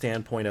from the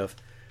standpoint of,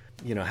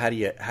 how do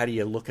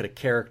you look at a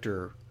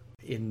character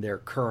in their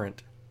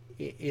current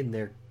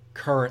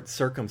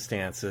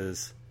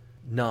circumstances,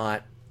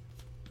 not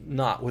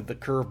with the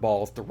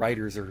curveballs the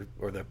writers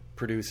or the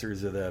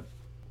producers or the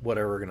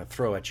whatever are going to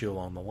throw at you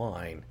along the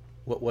line.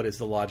 What is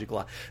the logical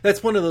line?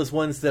 That's one of those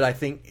ones that I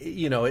think,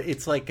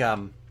 it's like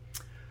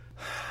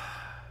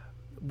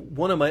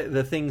one of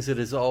the things that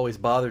has always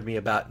bothered me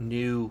about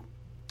New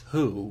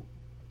Who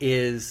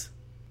is,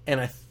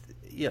 and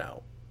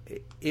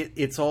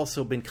it's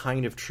also been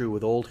kind of true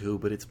with Old Who,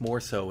 but it's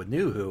more so with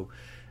New Who.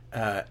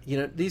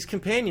 These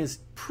companions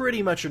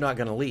pretty much are not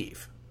going to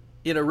leave.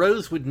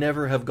 Rose would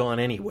never have gone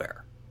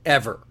anywhere,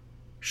 ever,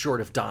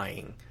 short of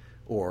dying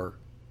or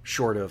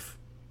short of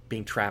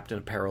being trapped in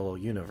a parallel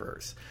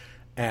universe.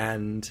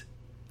 And,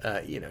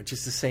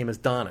 just the same as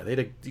Donna.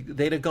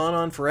 They'd have gone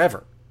on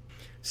forever.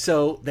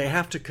 So they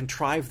have to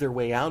contrive their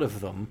way out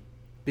of them,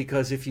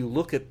 because if you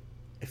look at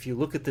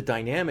the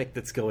dynamic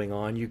that's going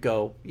on, you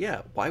go,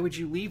 yeah, why would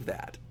you leave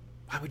that?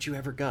 Why would you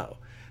ever go?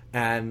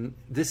 And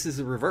this is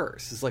the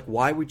reverse. It's like,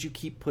 why would you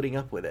keep putting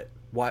up with it?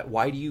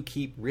 Why do you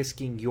keep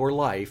risking your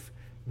life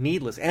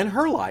needless and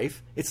her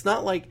life? It's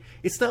not like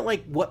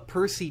what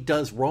Percy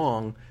does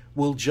wrong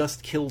will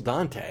just kill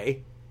Dante.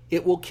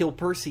 It will kill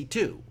Percy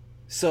too.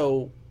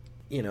 So,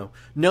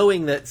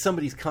 knowing that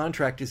somebody's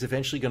contract is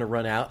eventually going to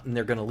run out and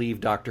they're going to leave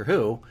Doctor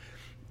Who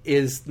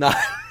is not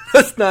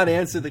does not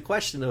answer the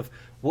question of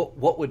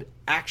what would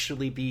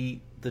actually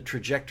be the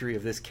trajectory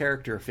of this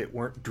character if it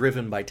weren't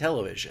driven by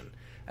television,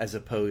 as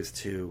opposed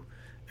to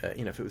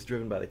if it was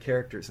driven by the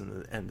characters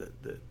and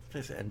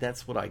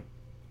that's what I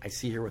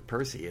see here with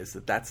Percy, is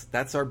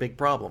that's our big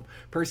problem.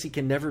 Percy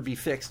can never be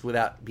fixed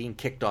without being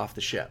kicked off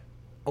the ship.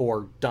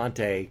 Or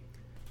Dante,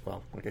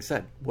 well, like I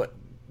said, what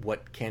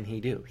can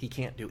he do? He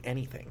can't do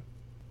anything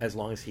as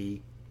long as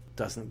he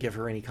doesn't give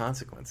her any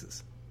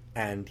consequences.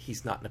 And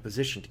he's not in a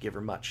position to give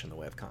her much in the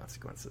way of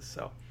consequences.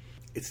 So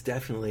it's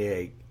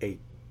definitely a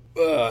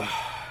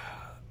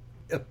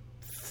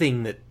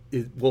thing that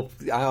is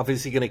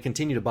obviously going to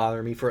continue to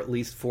bother me for at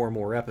least 4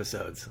 more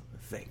episodes, I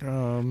think. 3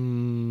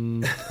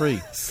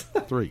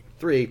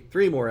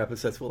 more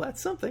episodes. Well,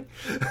 that's something.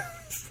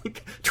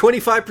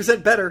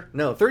 25% better.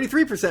 No,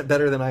 33%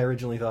 better than I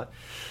originally thought.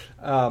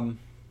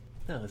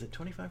 No, is it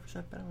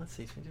 25% better? Let's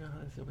see.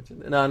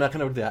 No, I'm not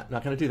going to do that.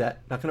 Not going to do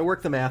that. Not going to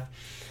work the math.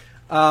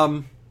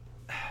 All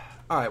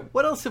right,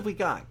 what else have we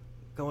got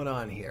going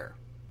on here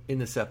in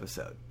this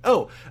episode?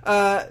 Oh,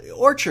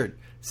 Orchard.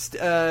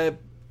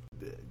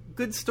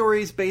 Good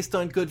stories based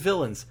on good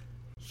villains.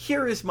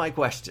 Here is my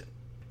question.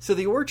 So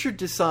the Orchard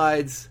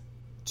decides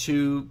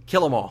to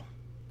kill them all,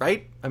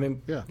 right? I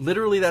mean, yeah.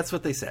 Literally that's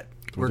what they said.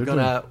 We're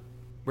gonna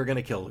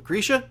kill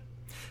Lucretia.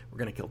 We're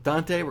gonna kill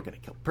Dante. We're gonna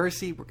kill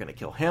Percy. We're gonna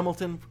kill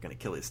Hamilton. We're gonna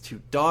kill his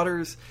 2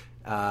 daughters,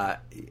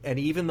 and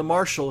even the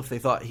Marshal if they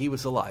thought he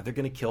was alive. They're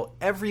gonna kill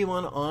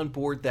everyone on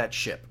board that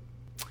ship.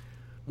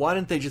 Why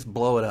didn't they just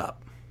blow it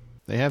up?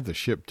 They have the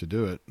ship to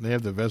do it. They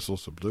have the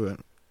vessels to do it.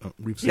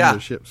 We've seen the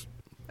ships.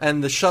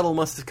 And the shuttle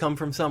must have come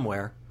from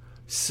somewhere.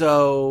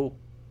 So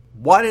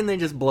why didn't they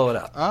just blow it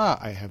up?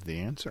 I have the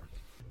answer.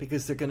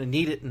 Because they're going to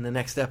need it in the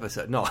next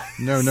episode. No.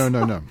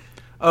 No.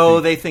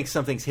 Oh, they think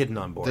something's hidden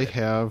on board. They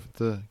have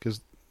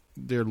because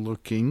they're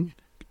looking.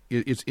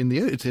 It's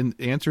in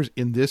answers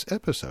in this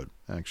episode.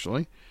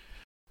 Actually,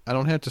 I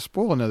don't have to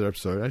spoil another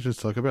episode. I just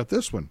talk about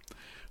this one.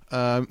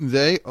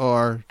 They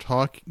are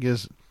talking.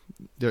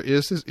 There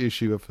is this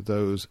issue of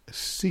those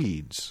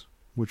seeds,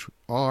 which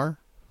are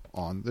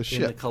on the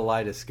ship. In the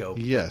kaleidoscope.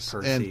 Yes,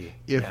 Percy and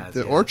if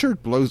the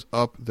Orchard blows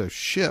up the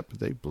ship,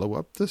 they blow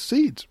up the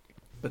seeds.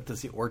 But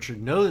does the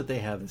Orchard know that they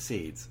have the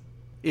seeds?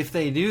 If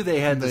they knew they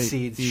had the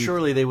seeds,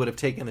 surely they would have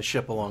taken the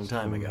ship a long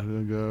time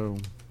ago.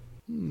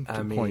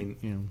 I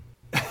mean,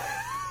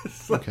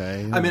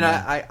 okay. I mean,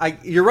 I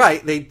you're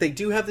right. They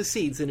do have the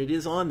seeds, and it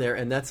is on there,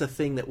 and that's a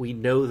thing that we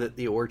know that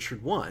the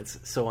Orchard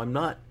wants. So I'm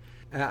not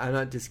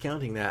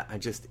discounting that.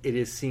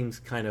 It seems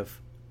kind of,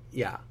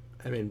 yeah.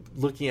 I mean,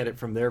 looking at it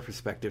from their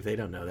perspective, they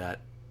don't know that,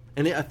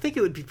 and I think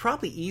it would be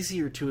probably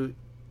easier to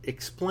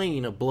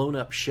explain a blown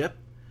up ship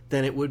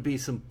than it would be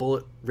some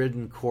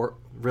bullet-ridden,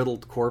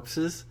 riddled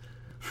corpses.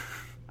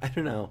 I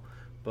don't know,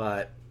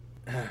 but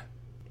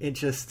it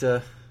just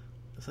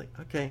it's like,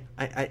 okay,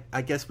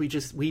 I guess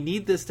we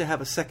need this to have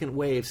a second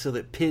wave so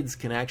that PIDS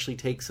can actually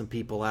take some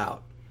people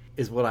out,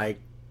 is what I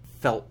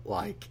felt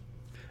like.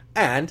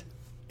 And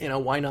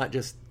why not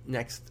just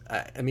next?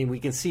 I mean, we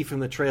can see from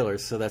the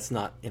trailers, so that's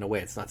not, in a way,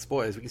 it's not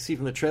spoilers. We can see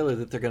from the trailer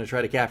that they're going to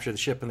try to capture the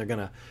ship and they're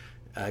going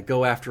to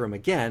go after them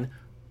again.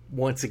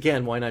 Once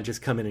again, why not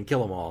just come in and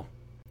kill them all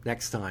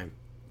next time?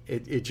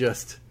 It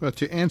just... Well,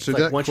 to answer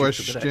that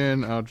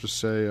question, I'll just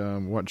say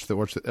watch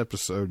the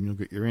episode and you'll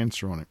get your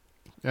answer on it.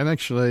 And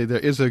actually, there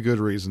is a good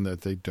reason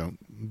that they don't.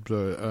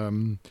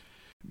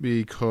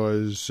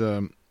 Because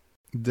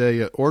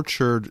the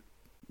Orchard...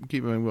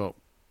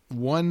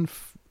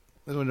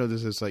 I don't know,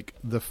 this is like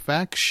the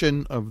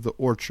faction of the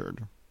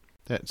Orchard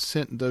that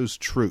sent those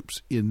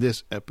troops in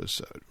this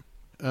episode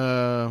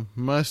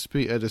must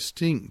be a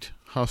distinct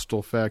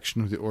hostile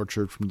faction of the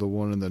Orchard from the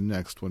one in the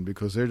next one,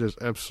 because they're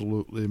just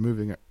absolutely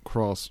moving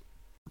across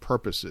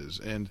purposes,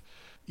 and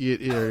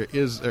there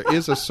is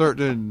a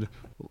certain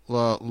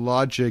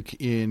logic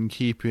in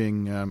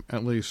keeping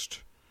at least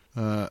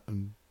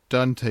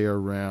Dante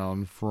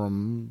around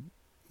from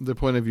the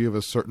point of view of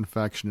a certain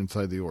faction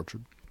inside the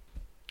Orchard.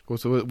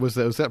 Was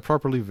that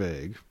properly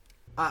vague?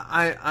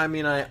 I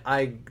mean,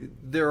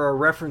 there are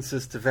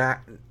references to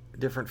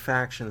different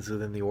factions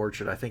within the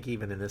Orchard. I think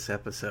even in this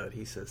episode,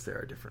 he says there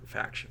are different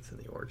factions in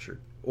the Orchard,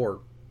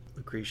 or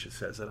Lucretia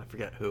says it. I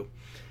forget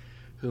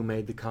who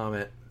made the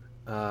comment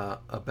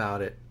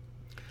about it.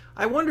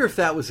 I wonder if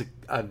that was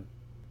a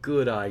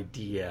good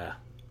idea.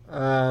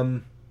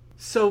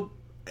 So,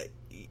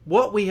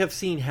 what we have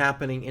seen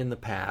happening in the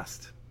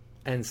past,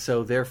 and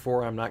so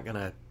therefore I'm not going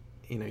to,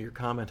 your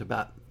comment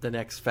about the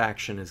next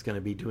faction is going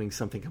to be doing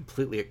something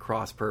completely at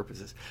cross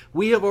purposes.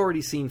 We have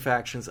already seen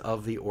factions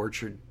of the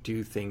Orchard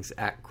do things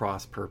at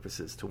cross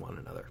purposes to one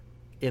another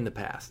in the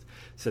past.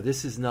 So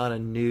this is not a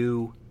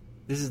new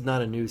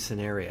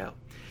scenario.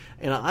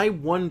 And I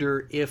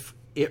wonder if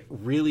it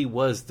really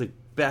was the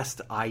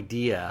best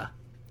idea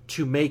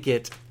to make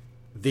it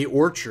the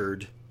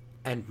Orchard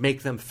and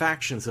make them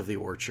factions of the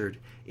Orchard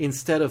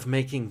instead of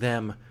making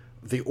them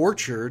the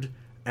Orchard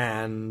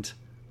and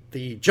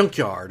the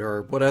Junkyard,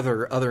 or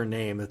whatever other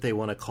name that they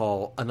want to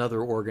call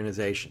another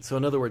organization. So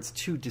in other words,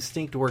 two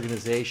distinct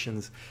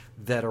organizations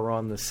that are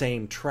on the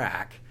same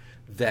track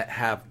that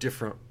have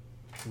different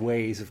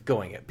ways of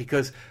going it.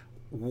 Because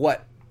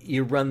what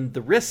you run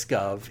the risk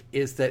of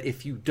is that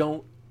if you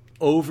don't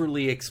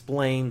overly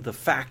explain the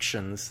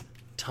factions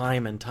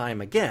time and time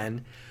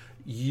again,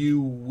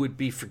 you would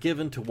be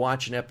forgiven to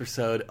watch an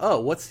episode. Oh,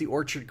 what's the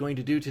Orchard going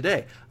to do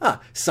today?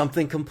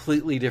 Something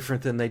completely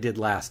different than they did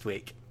last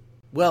week.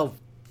 Well,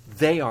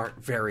 they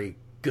aren't very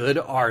good,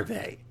 are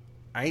they?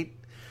 Right?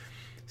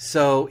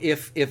 So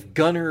if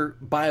Gunner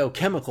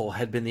Biochemical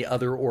had been the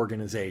other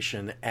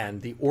organization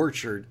and the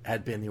Orchard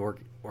had been the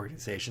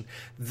organization,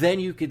 then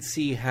you could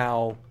see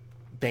how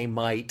they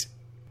might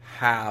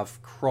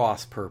have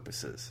cross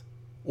purposes,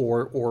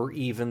 or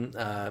even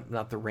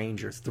not the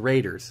Rangers, the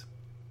Raiders,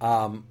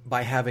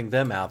 by having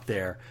them out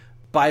there,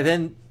 by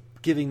then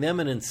giving them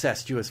an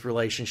incestuous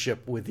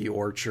relationship with the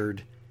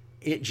Orchard.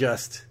 It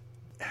just,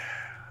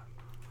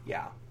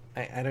 yeah.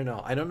 I don't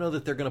know. I don't know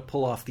that they're going to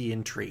pull off the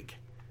intrigue.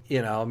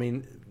 I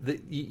mean,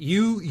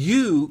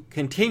 you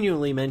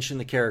continually mention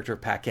the character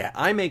of Paquette.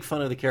 I make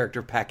fun of the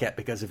character of Paquette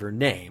because of her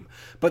name,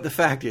 but the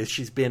fact is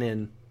she's been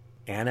in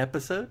an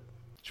episode.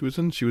 She was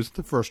in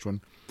the first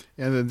one,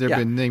 and then there have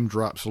been name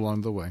drops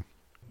along the way.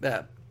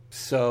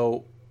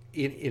 So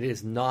it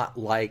is not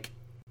like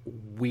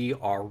we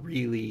are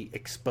really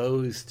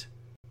exposed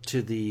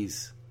to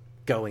these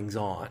goings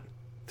on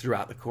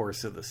throughout the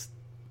course of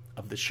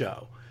the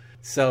show.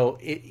 So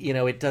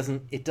it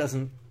doesn't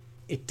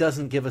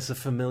give us a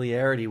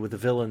familiarity with the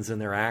villains and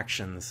their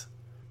actions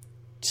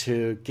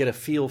to get a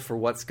feel for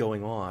what's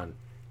going on.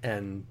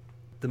 And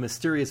the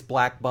mysterious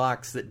black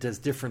box that does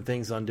different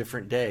things on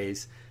different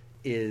days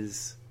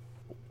is,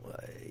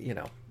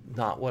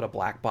 not what a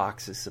black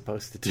box is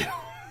supposed to do.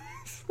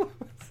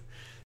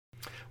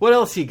 What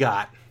else you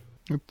got?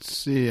 Let's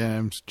see.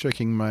 I'm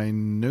checking my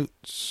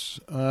notes.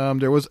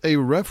 There was a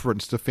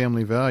reference to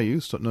Family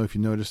Values. Don't know if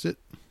you noticed it.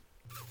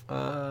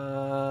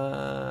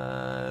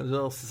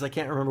 Well, since I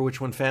can't remember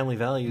which one Family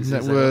Values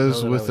is. That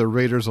was with the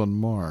Raiders on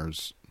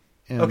Mars.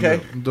 And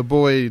okay. The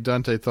boy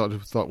Dante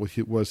thought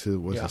was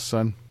his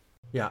son.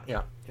 Yeah.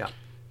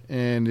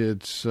 And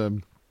it's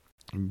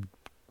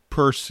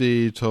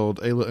Percy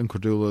told Ayla and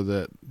Cordula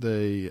that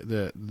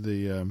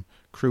the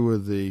crew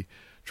of the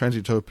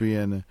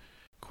Transutopian,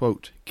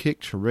 quote,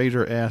 kicked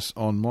Raider ass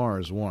on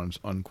Mars once,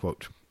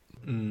 unquote.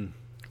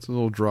 It's a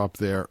little drop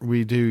there.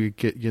 We do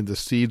get the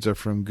seeds are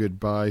from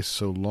Goodbye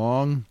So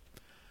Long.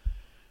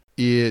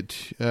 A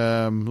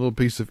little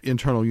piece of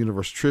internal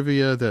universe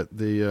trivia that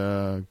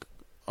the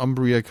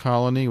Umbria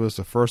colony was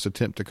the first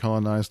attempt to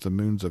colonize the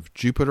moons of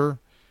Jupiter.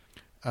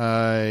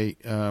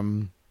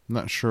 I'm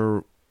not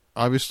sure.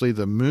 Obviously,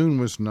 the moon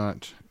was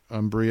not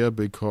Umbria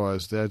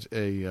because that's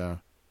a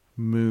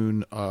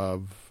moon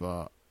of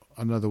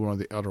another one of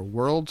the outer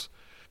worlds.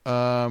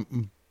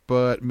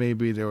 But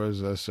maybe there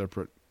was a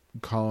separate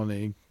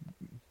colony.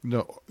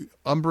 No,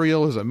 Umbria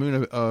is a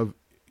moon of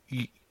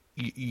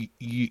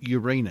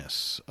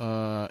Uranus,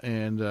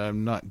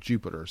 and not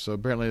Jupiter. So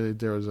apparently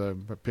there was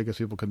because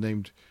people could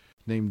name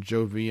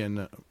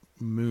Jovian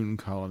moon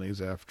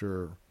colonies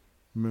after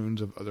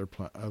moons of other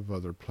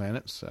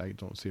planets. I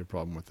don't see a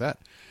problem with that.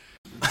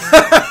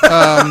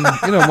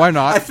 Why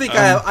not? I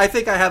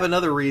think I have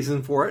another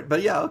reason for it,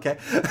 but yeah, okay.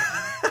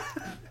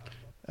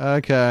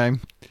 Okay.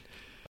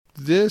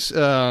 This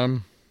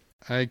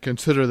I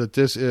consider that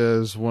this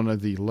is one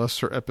of the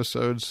lesser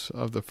episodes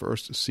of the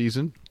first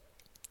season.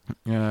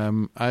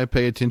 I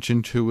pay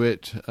attention to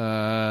it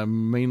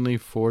mainly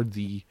for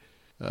the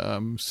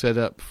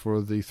setup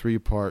for the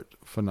 3-part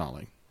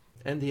finale.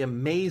 And the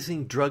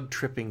amazing drug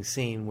tripping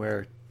scene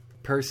where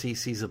Percy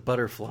sees a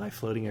butterfly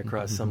floating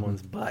across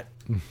someone's butt.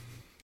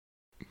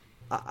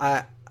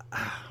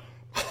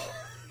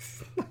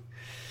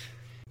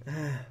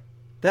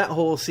 That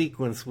whole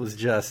sequence was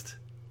just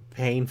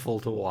painful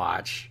to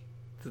watch.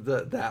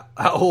 That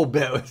whole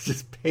bit was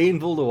just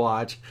painful to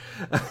watch.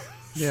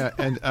 Yeah,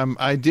 and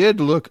I did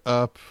look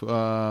up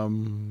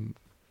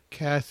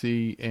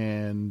Kathy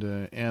and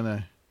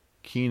Anna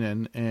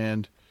Keenan,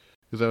 and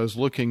because I was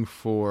looking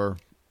for,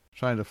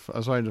 I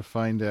was trying to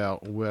find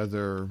out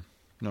whether,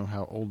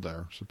 how old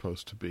they're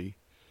supposed to be,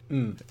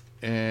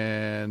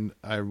 and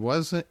I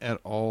wasn't at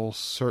all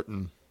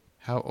certain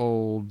how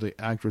old the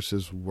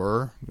actresses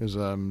were, because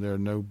there are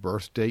no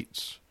birth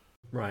dates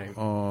right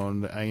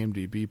on the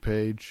IMDb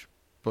page.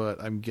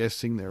 But I'm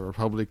guessing they were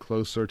probably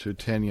closer to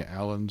Tanya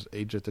Allen's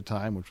age at the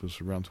time, which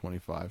was around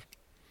 25.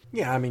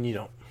 Yeah, I mean, you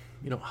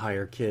don't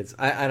hire kids.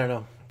 I don't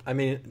know. I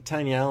mean,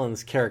 Tanya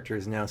Allen's character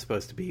is now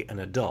supposed to be an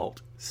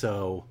adult,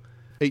 so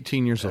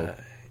 18 years old.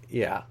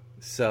 Yeah,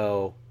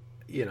 so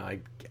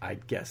I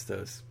guess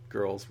those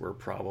girls were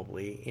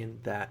probably in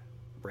that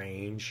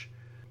range.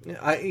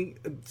 I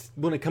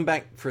want to come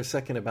back for a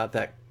second about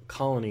that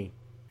colony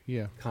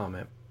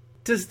comment.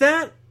 Does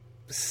that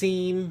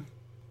seem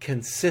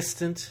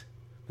consistent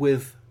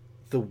with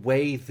the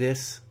way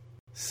this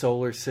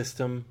solar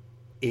system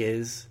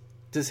is?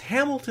 Does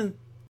Hamilton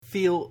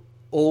feel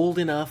old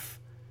enough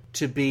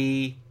to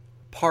be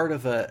part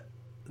of the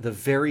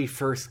very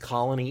first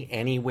colony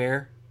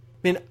anywhere?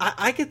 I mean,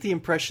 I get the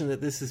impression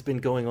that this has been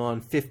going on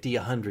 50,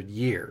 100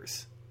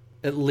 years,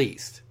 at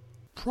least.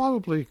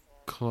 Probably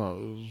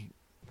close.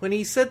 When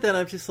he said that,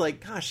 I'm just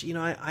like, gosh,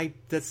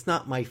 that's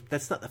not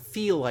the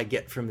feel I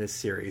get from this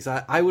series.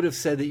 I would have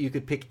said that you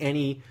could pick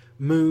any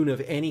moon of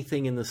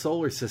anything in the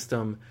solar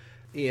system,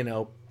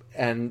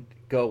 and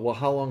go, well,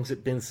 how long has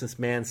it been since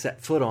man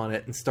set foot on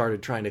it and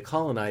started trying to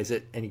colonize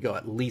it? And you go,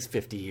 at least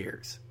 50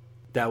 years.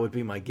 That would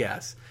be my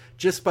guess.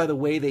 Just by the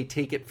way they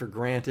take it for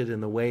granted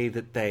and the way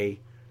that they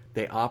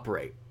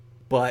operate.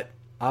 But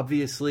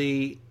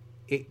obviously,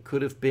 it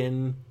could have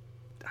been,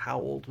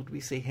 how old would we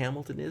say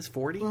Hamilton is?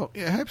 40? Well,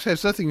 it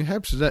has nothing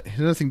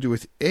to do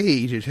with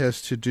age. It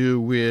has to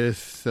do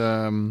with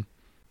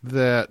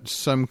that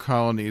some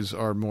colonies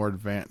are more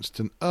advanced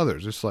than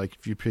others. It's like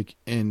if you pick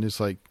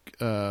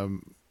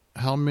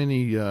how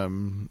many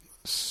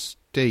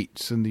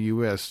states in the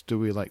U.S. do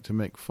we like to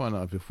make fun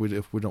of if we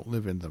don't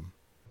live in them?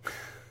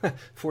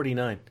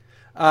 49.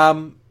 I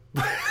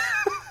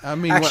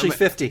mean, actually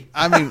 50.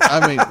 I mean,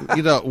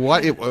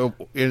 what?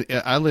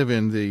 I live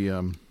in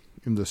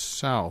the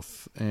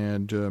South,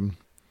 and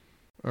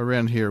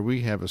around here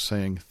we have a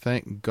saying: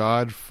 "Thank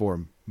God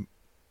for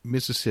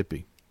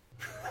Mississippi."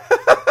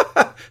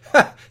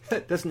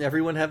 Doesn't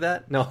everyone have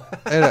that? No.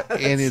 and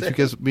it's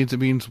because it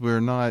means we're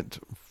not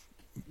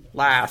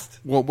last.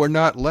 Well, we're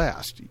not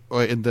last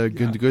in the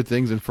good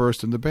things and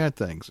first in the bad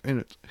things. And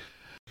it's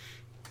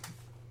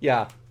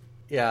yeah.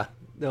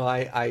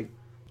 No,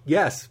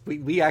 yes,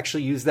 we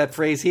actually use that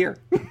phrase here.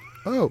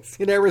 Oh,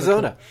 in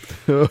Arizona.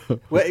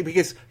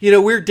 Because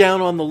we're down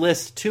on the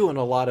list too on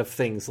a lot of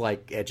things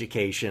like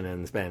education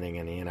and spending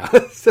and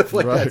stuff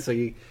like that.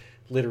 So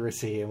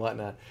literacy and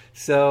whatnot.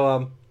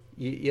 So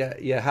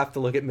you have to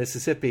look at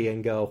Mississippi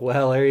and go,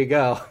 well, there you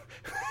go.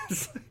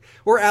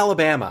 Or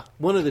Alabama,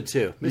 one of the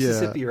two,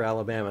 Mississippi or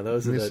Alabama.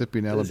 Those are Mississippi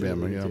and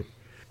Alabama. Two.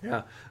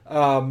 Yeah.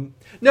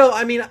 No,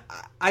 I mean,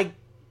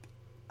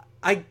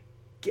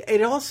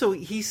 it also,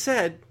 he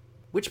said,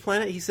 which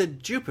planet? He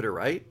said Jupiter,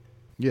 right?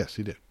 Yes,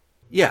 he did.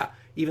 Yeah,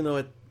 even though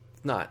it's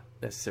not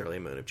necessarily a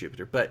moon of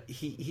Jupiter, but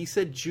he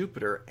said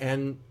Jupiter,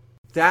 and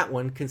that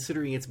one,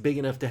 considering it's big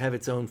enough to have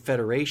its own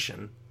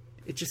federation,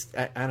 it just,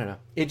 I don't know.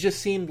 It just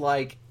seemed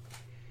like,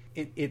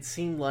 it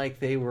seemed like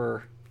they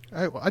were...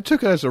 I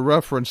took it as a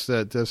reference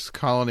that this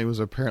colony was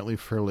apparently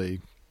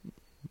fairly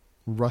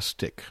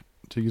rustic,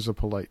 to use a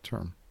polite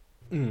term.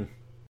 Mm.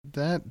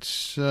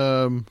 That's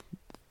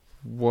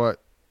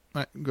what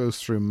goes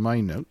through my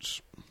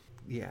notes.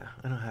 Yeah,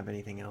 I don't have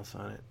anything else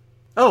on it.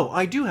 Oh,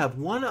 I do have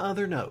one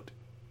other note.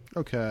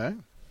 Okay.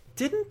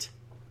 Didn't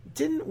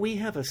we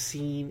have a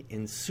scene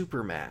in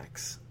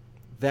Supermax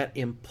that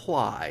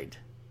implied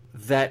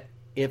that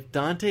if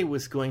Dante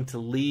was going to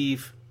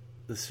leave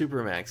the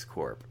Supermax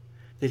Corp,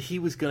 that he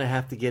was going to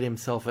have to get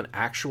himself an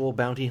actual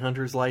bounty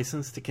hunter's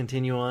license to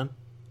continue on?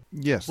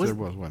 Yes, there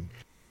was one.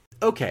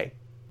 Okay,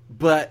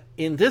 but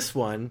in this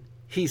one,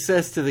 he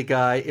says to the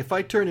guy, if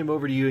I turn him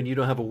over to you and you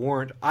don't have a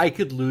warrant, I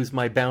could lose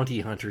my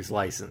bounty hunter's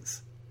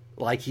license.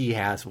 Like he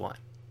has one.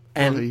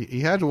 And well, he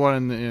had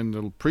one in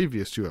the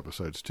previous 2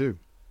 episodes, too.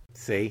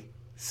 See?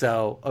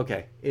 So,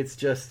 okay. It's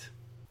just...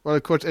 Well,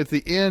 of course, at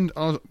the end,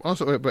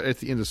 also, but at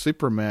the end of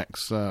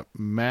Supermax,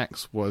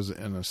 Max was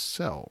in a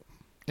cell.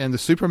 And the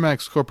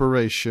Supermax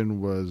Corporation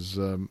was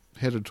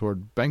headed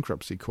toward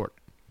bankruptcy court.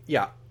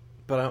 Yeah,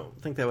 but I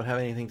don't think that would have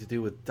anything to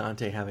do with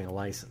Dante having a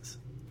license.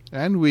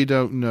 And we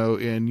don't know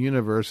in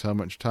universe how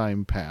much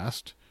time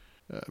passed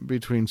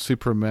between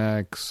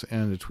Supermax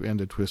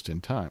and a twist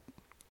in time.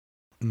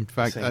 In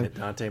fact, saying that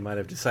Dante might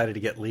have decided to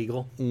get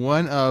legal.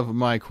 One of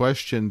my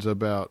questions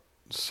about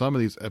some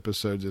of these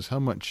episodes is how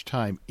much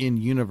time in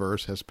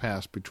universe has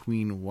passed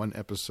between one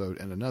episode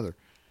and another.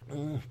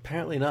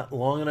 Apparently not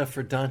long enough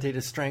for Dante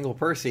to strangle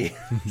Percy,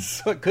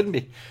 so it couldn't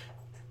be.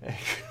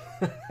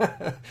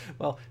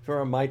 Well, if it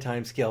were on my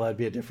time scale, that'd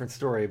be a different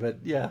story, but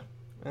yeah.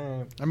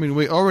 I mean,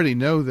 we already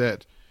know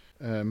that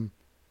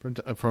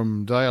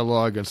from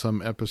dialogue in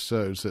some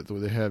episodes that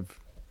there have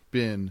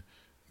been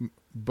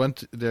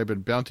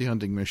bounty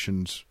hunting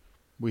missions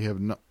we have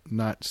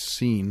not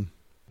seen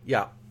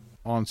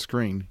on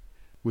screen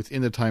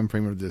within the time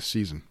frame of this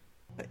season.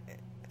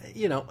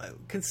 You know,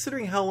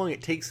 considering how long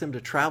it takes them to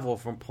travel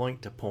from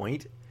point to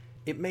point,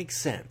 it makes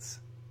sense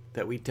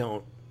that we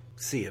don't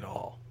see it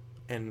all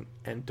and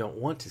don't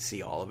want to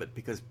see all of it,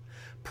 because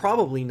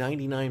probably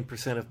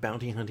 99% of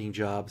bounty hunting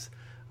jobs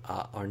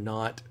are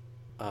not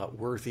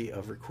worthy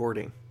of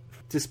recording,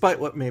 despite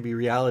what maybe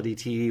reality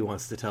TV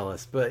wants to tell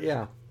us. But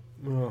yeah.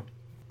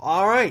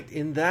 All right,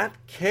 in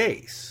that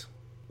case,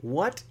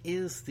 what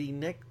is the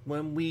next,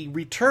 when we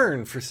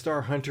return for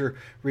Star Hunter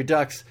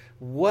Redux,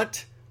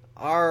 what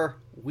are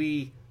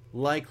we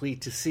likely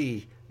to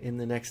see in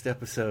the next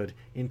episode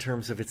in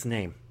terms of its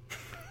name?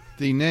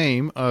 The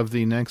name of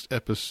the next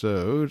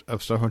episode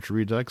of Star Hunter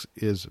Redux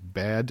is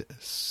Bad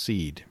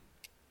Seed.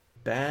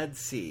 Bad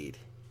Seed.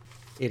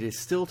 It is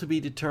still to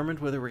be determined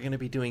whether we're going to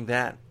be doing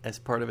that as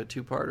part of a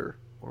two-parter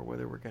or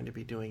whether we're going to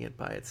be doing it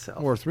by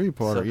itself. Or a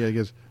three-parter, yeah.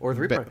 Because or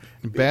three-parter.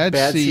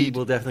 Bad Seed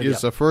will definitely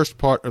is the first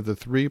part of the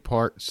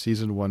three-part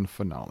Season 1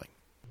 finale.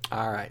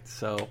 All right,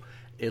 so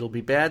it'll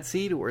be Bad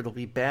Seed or it'll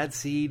be Bad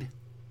Seed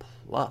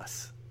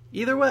Plus.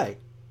 Either way,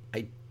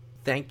 I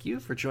thank you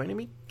for joining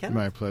me, Ken.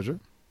 My pleasure.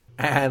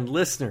 And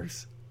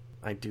listeners,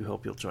 I do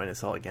hope you'll join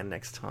us all again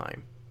next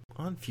time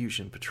on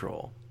Fusion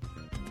Patrol.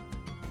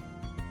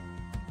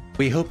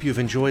 We hope you've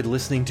enjoyed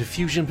listening to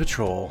Fusion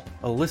Patrol,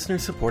 a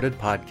listener-supported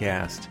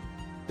podcast.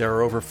 There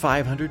are over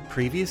 500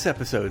 previous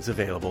episodes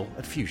available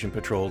at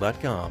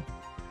FusionPatrol.com.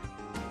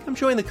 Come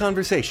join the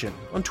conversation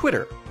on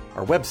Twitter,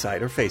 our website,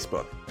 or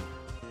Facebook.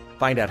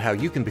 Find out how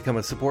you can become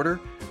a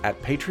supporter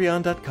at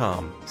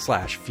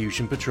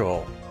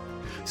patreon.com/FusionPatrol.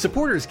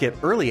 Supporters get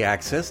early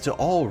access to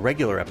all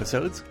regular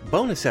episodes,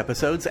 bonus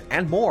episodes,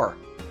 and more.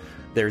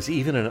 There's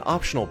even an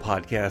optional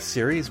podcast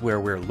series where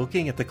we're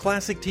looking at the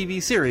classic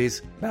TV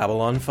series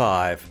Babylon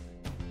 5.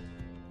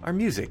 Our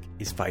music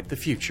is Fight the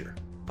Future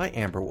by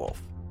Amber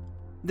Wolf.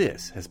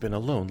 This has been a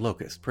Lone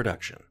Locust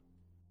production.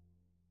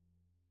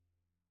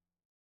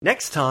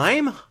 Next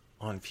time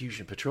on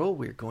Fusion Patrol,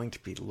 we're going to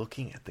be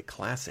looking at the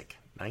classic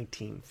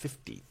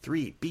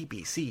 1953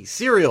 BBC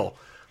serial,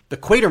 The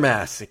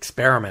Quatermass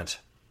Experiment.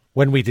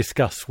 When we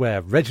discuss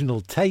where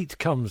Reginald Tate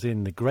comes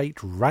in the great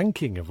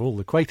ranking of all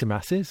the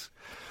Quatermasses,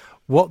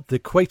 what the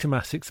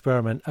Quatermass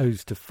experiment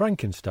owes to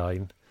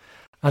Frankenstein,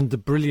 and the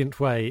brilliant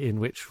way in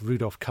which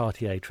Rudolph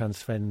Cartier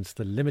transcends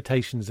the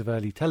limitations of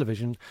early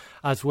television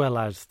as well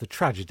as the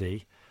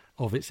tragedy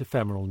of its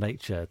ephemeral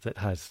nature that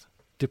has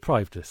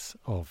deprived us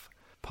of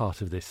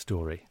part of this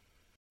story.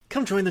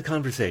 Come join the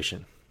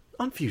conversation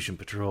on Fusion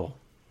Patrol.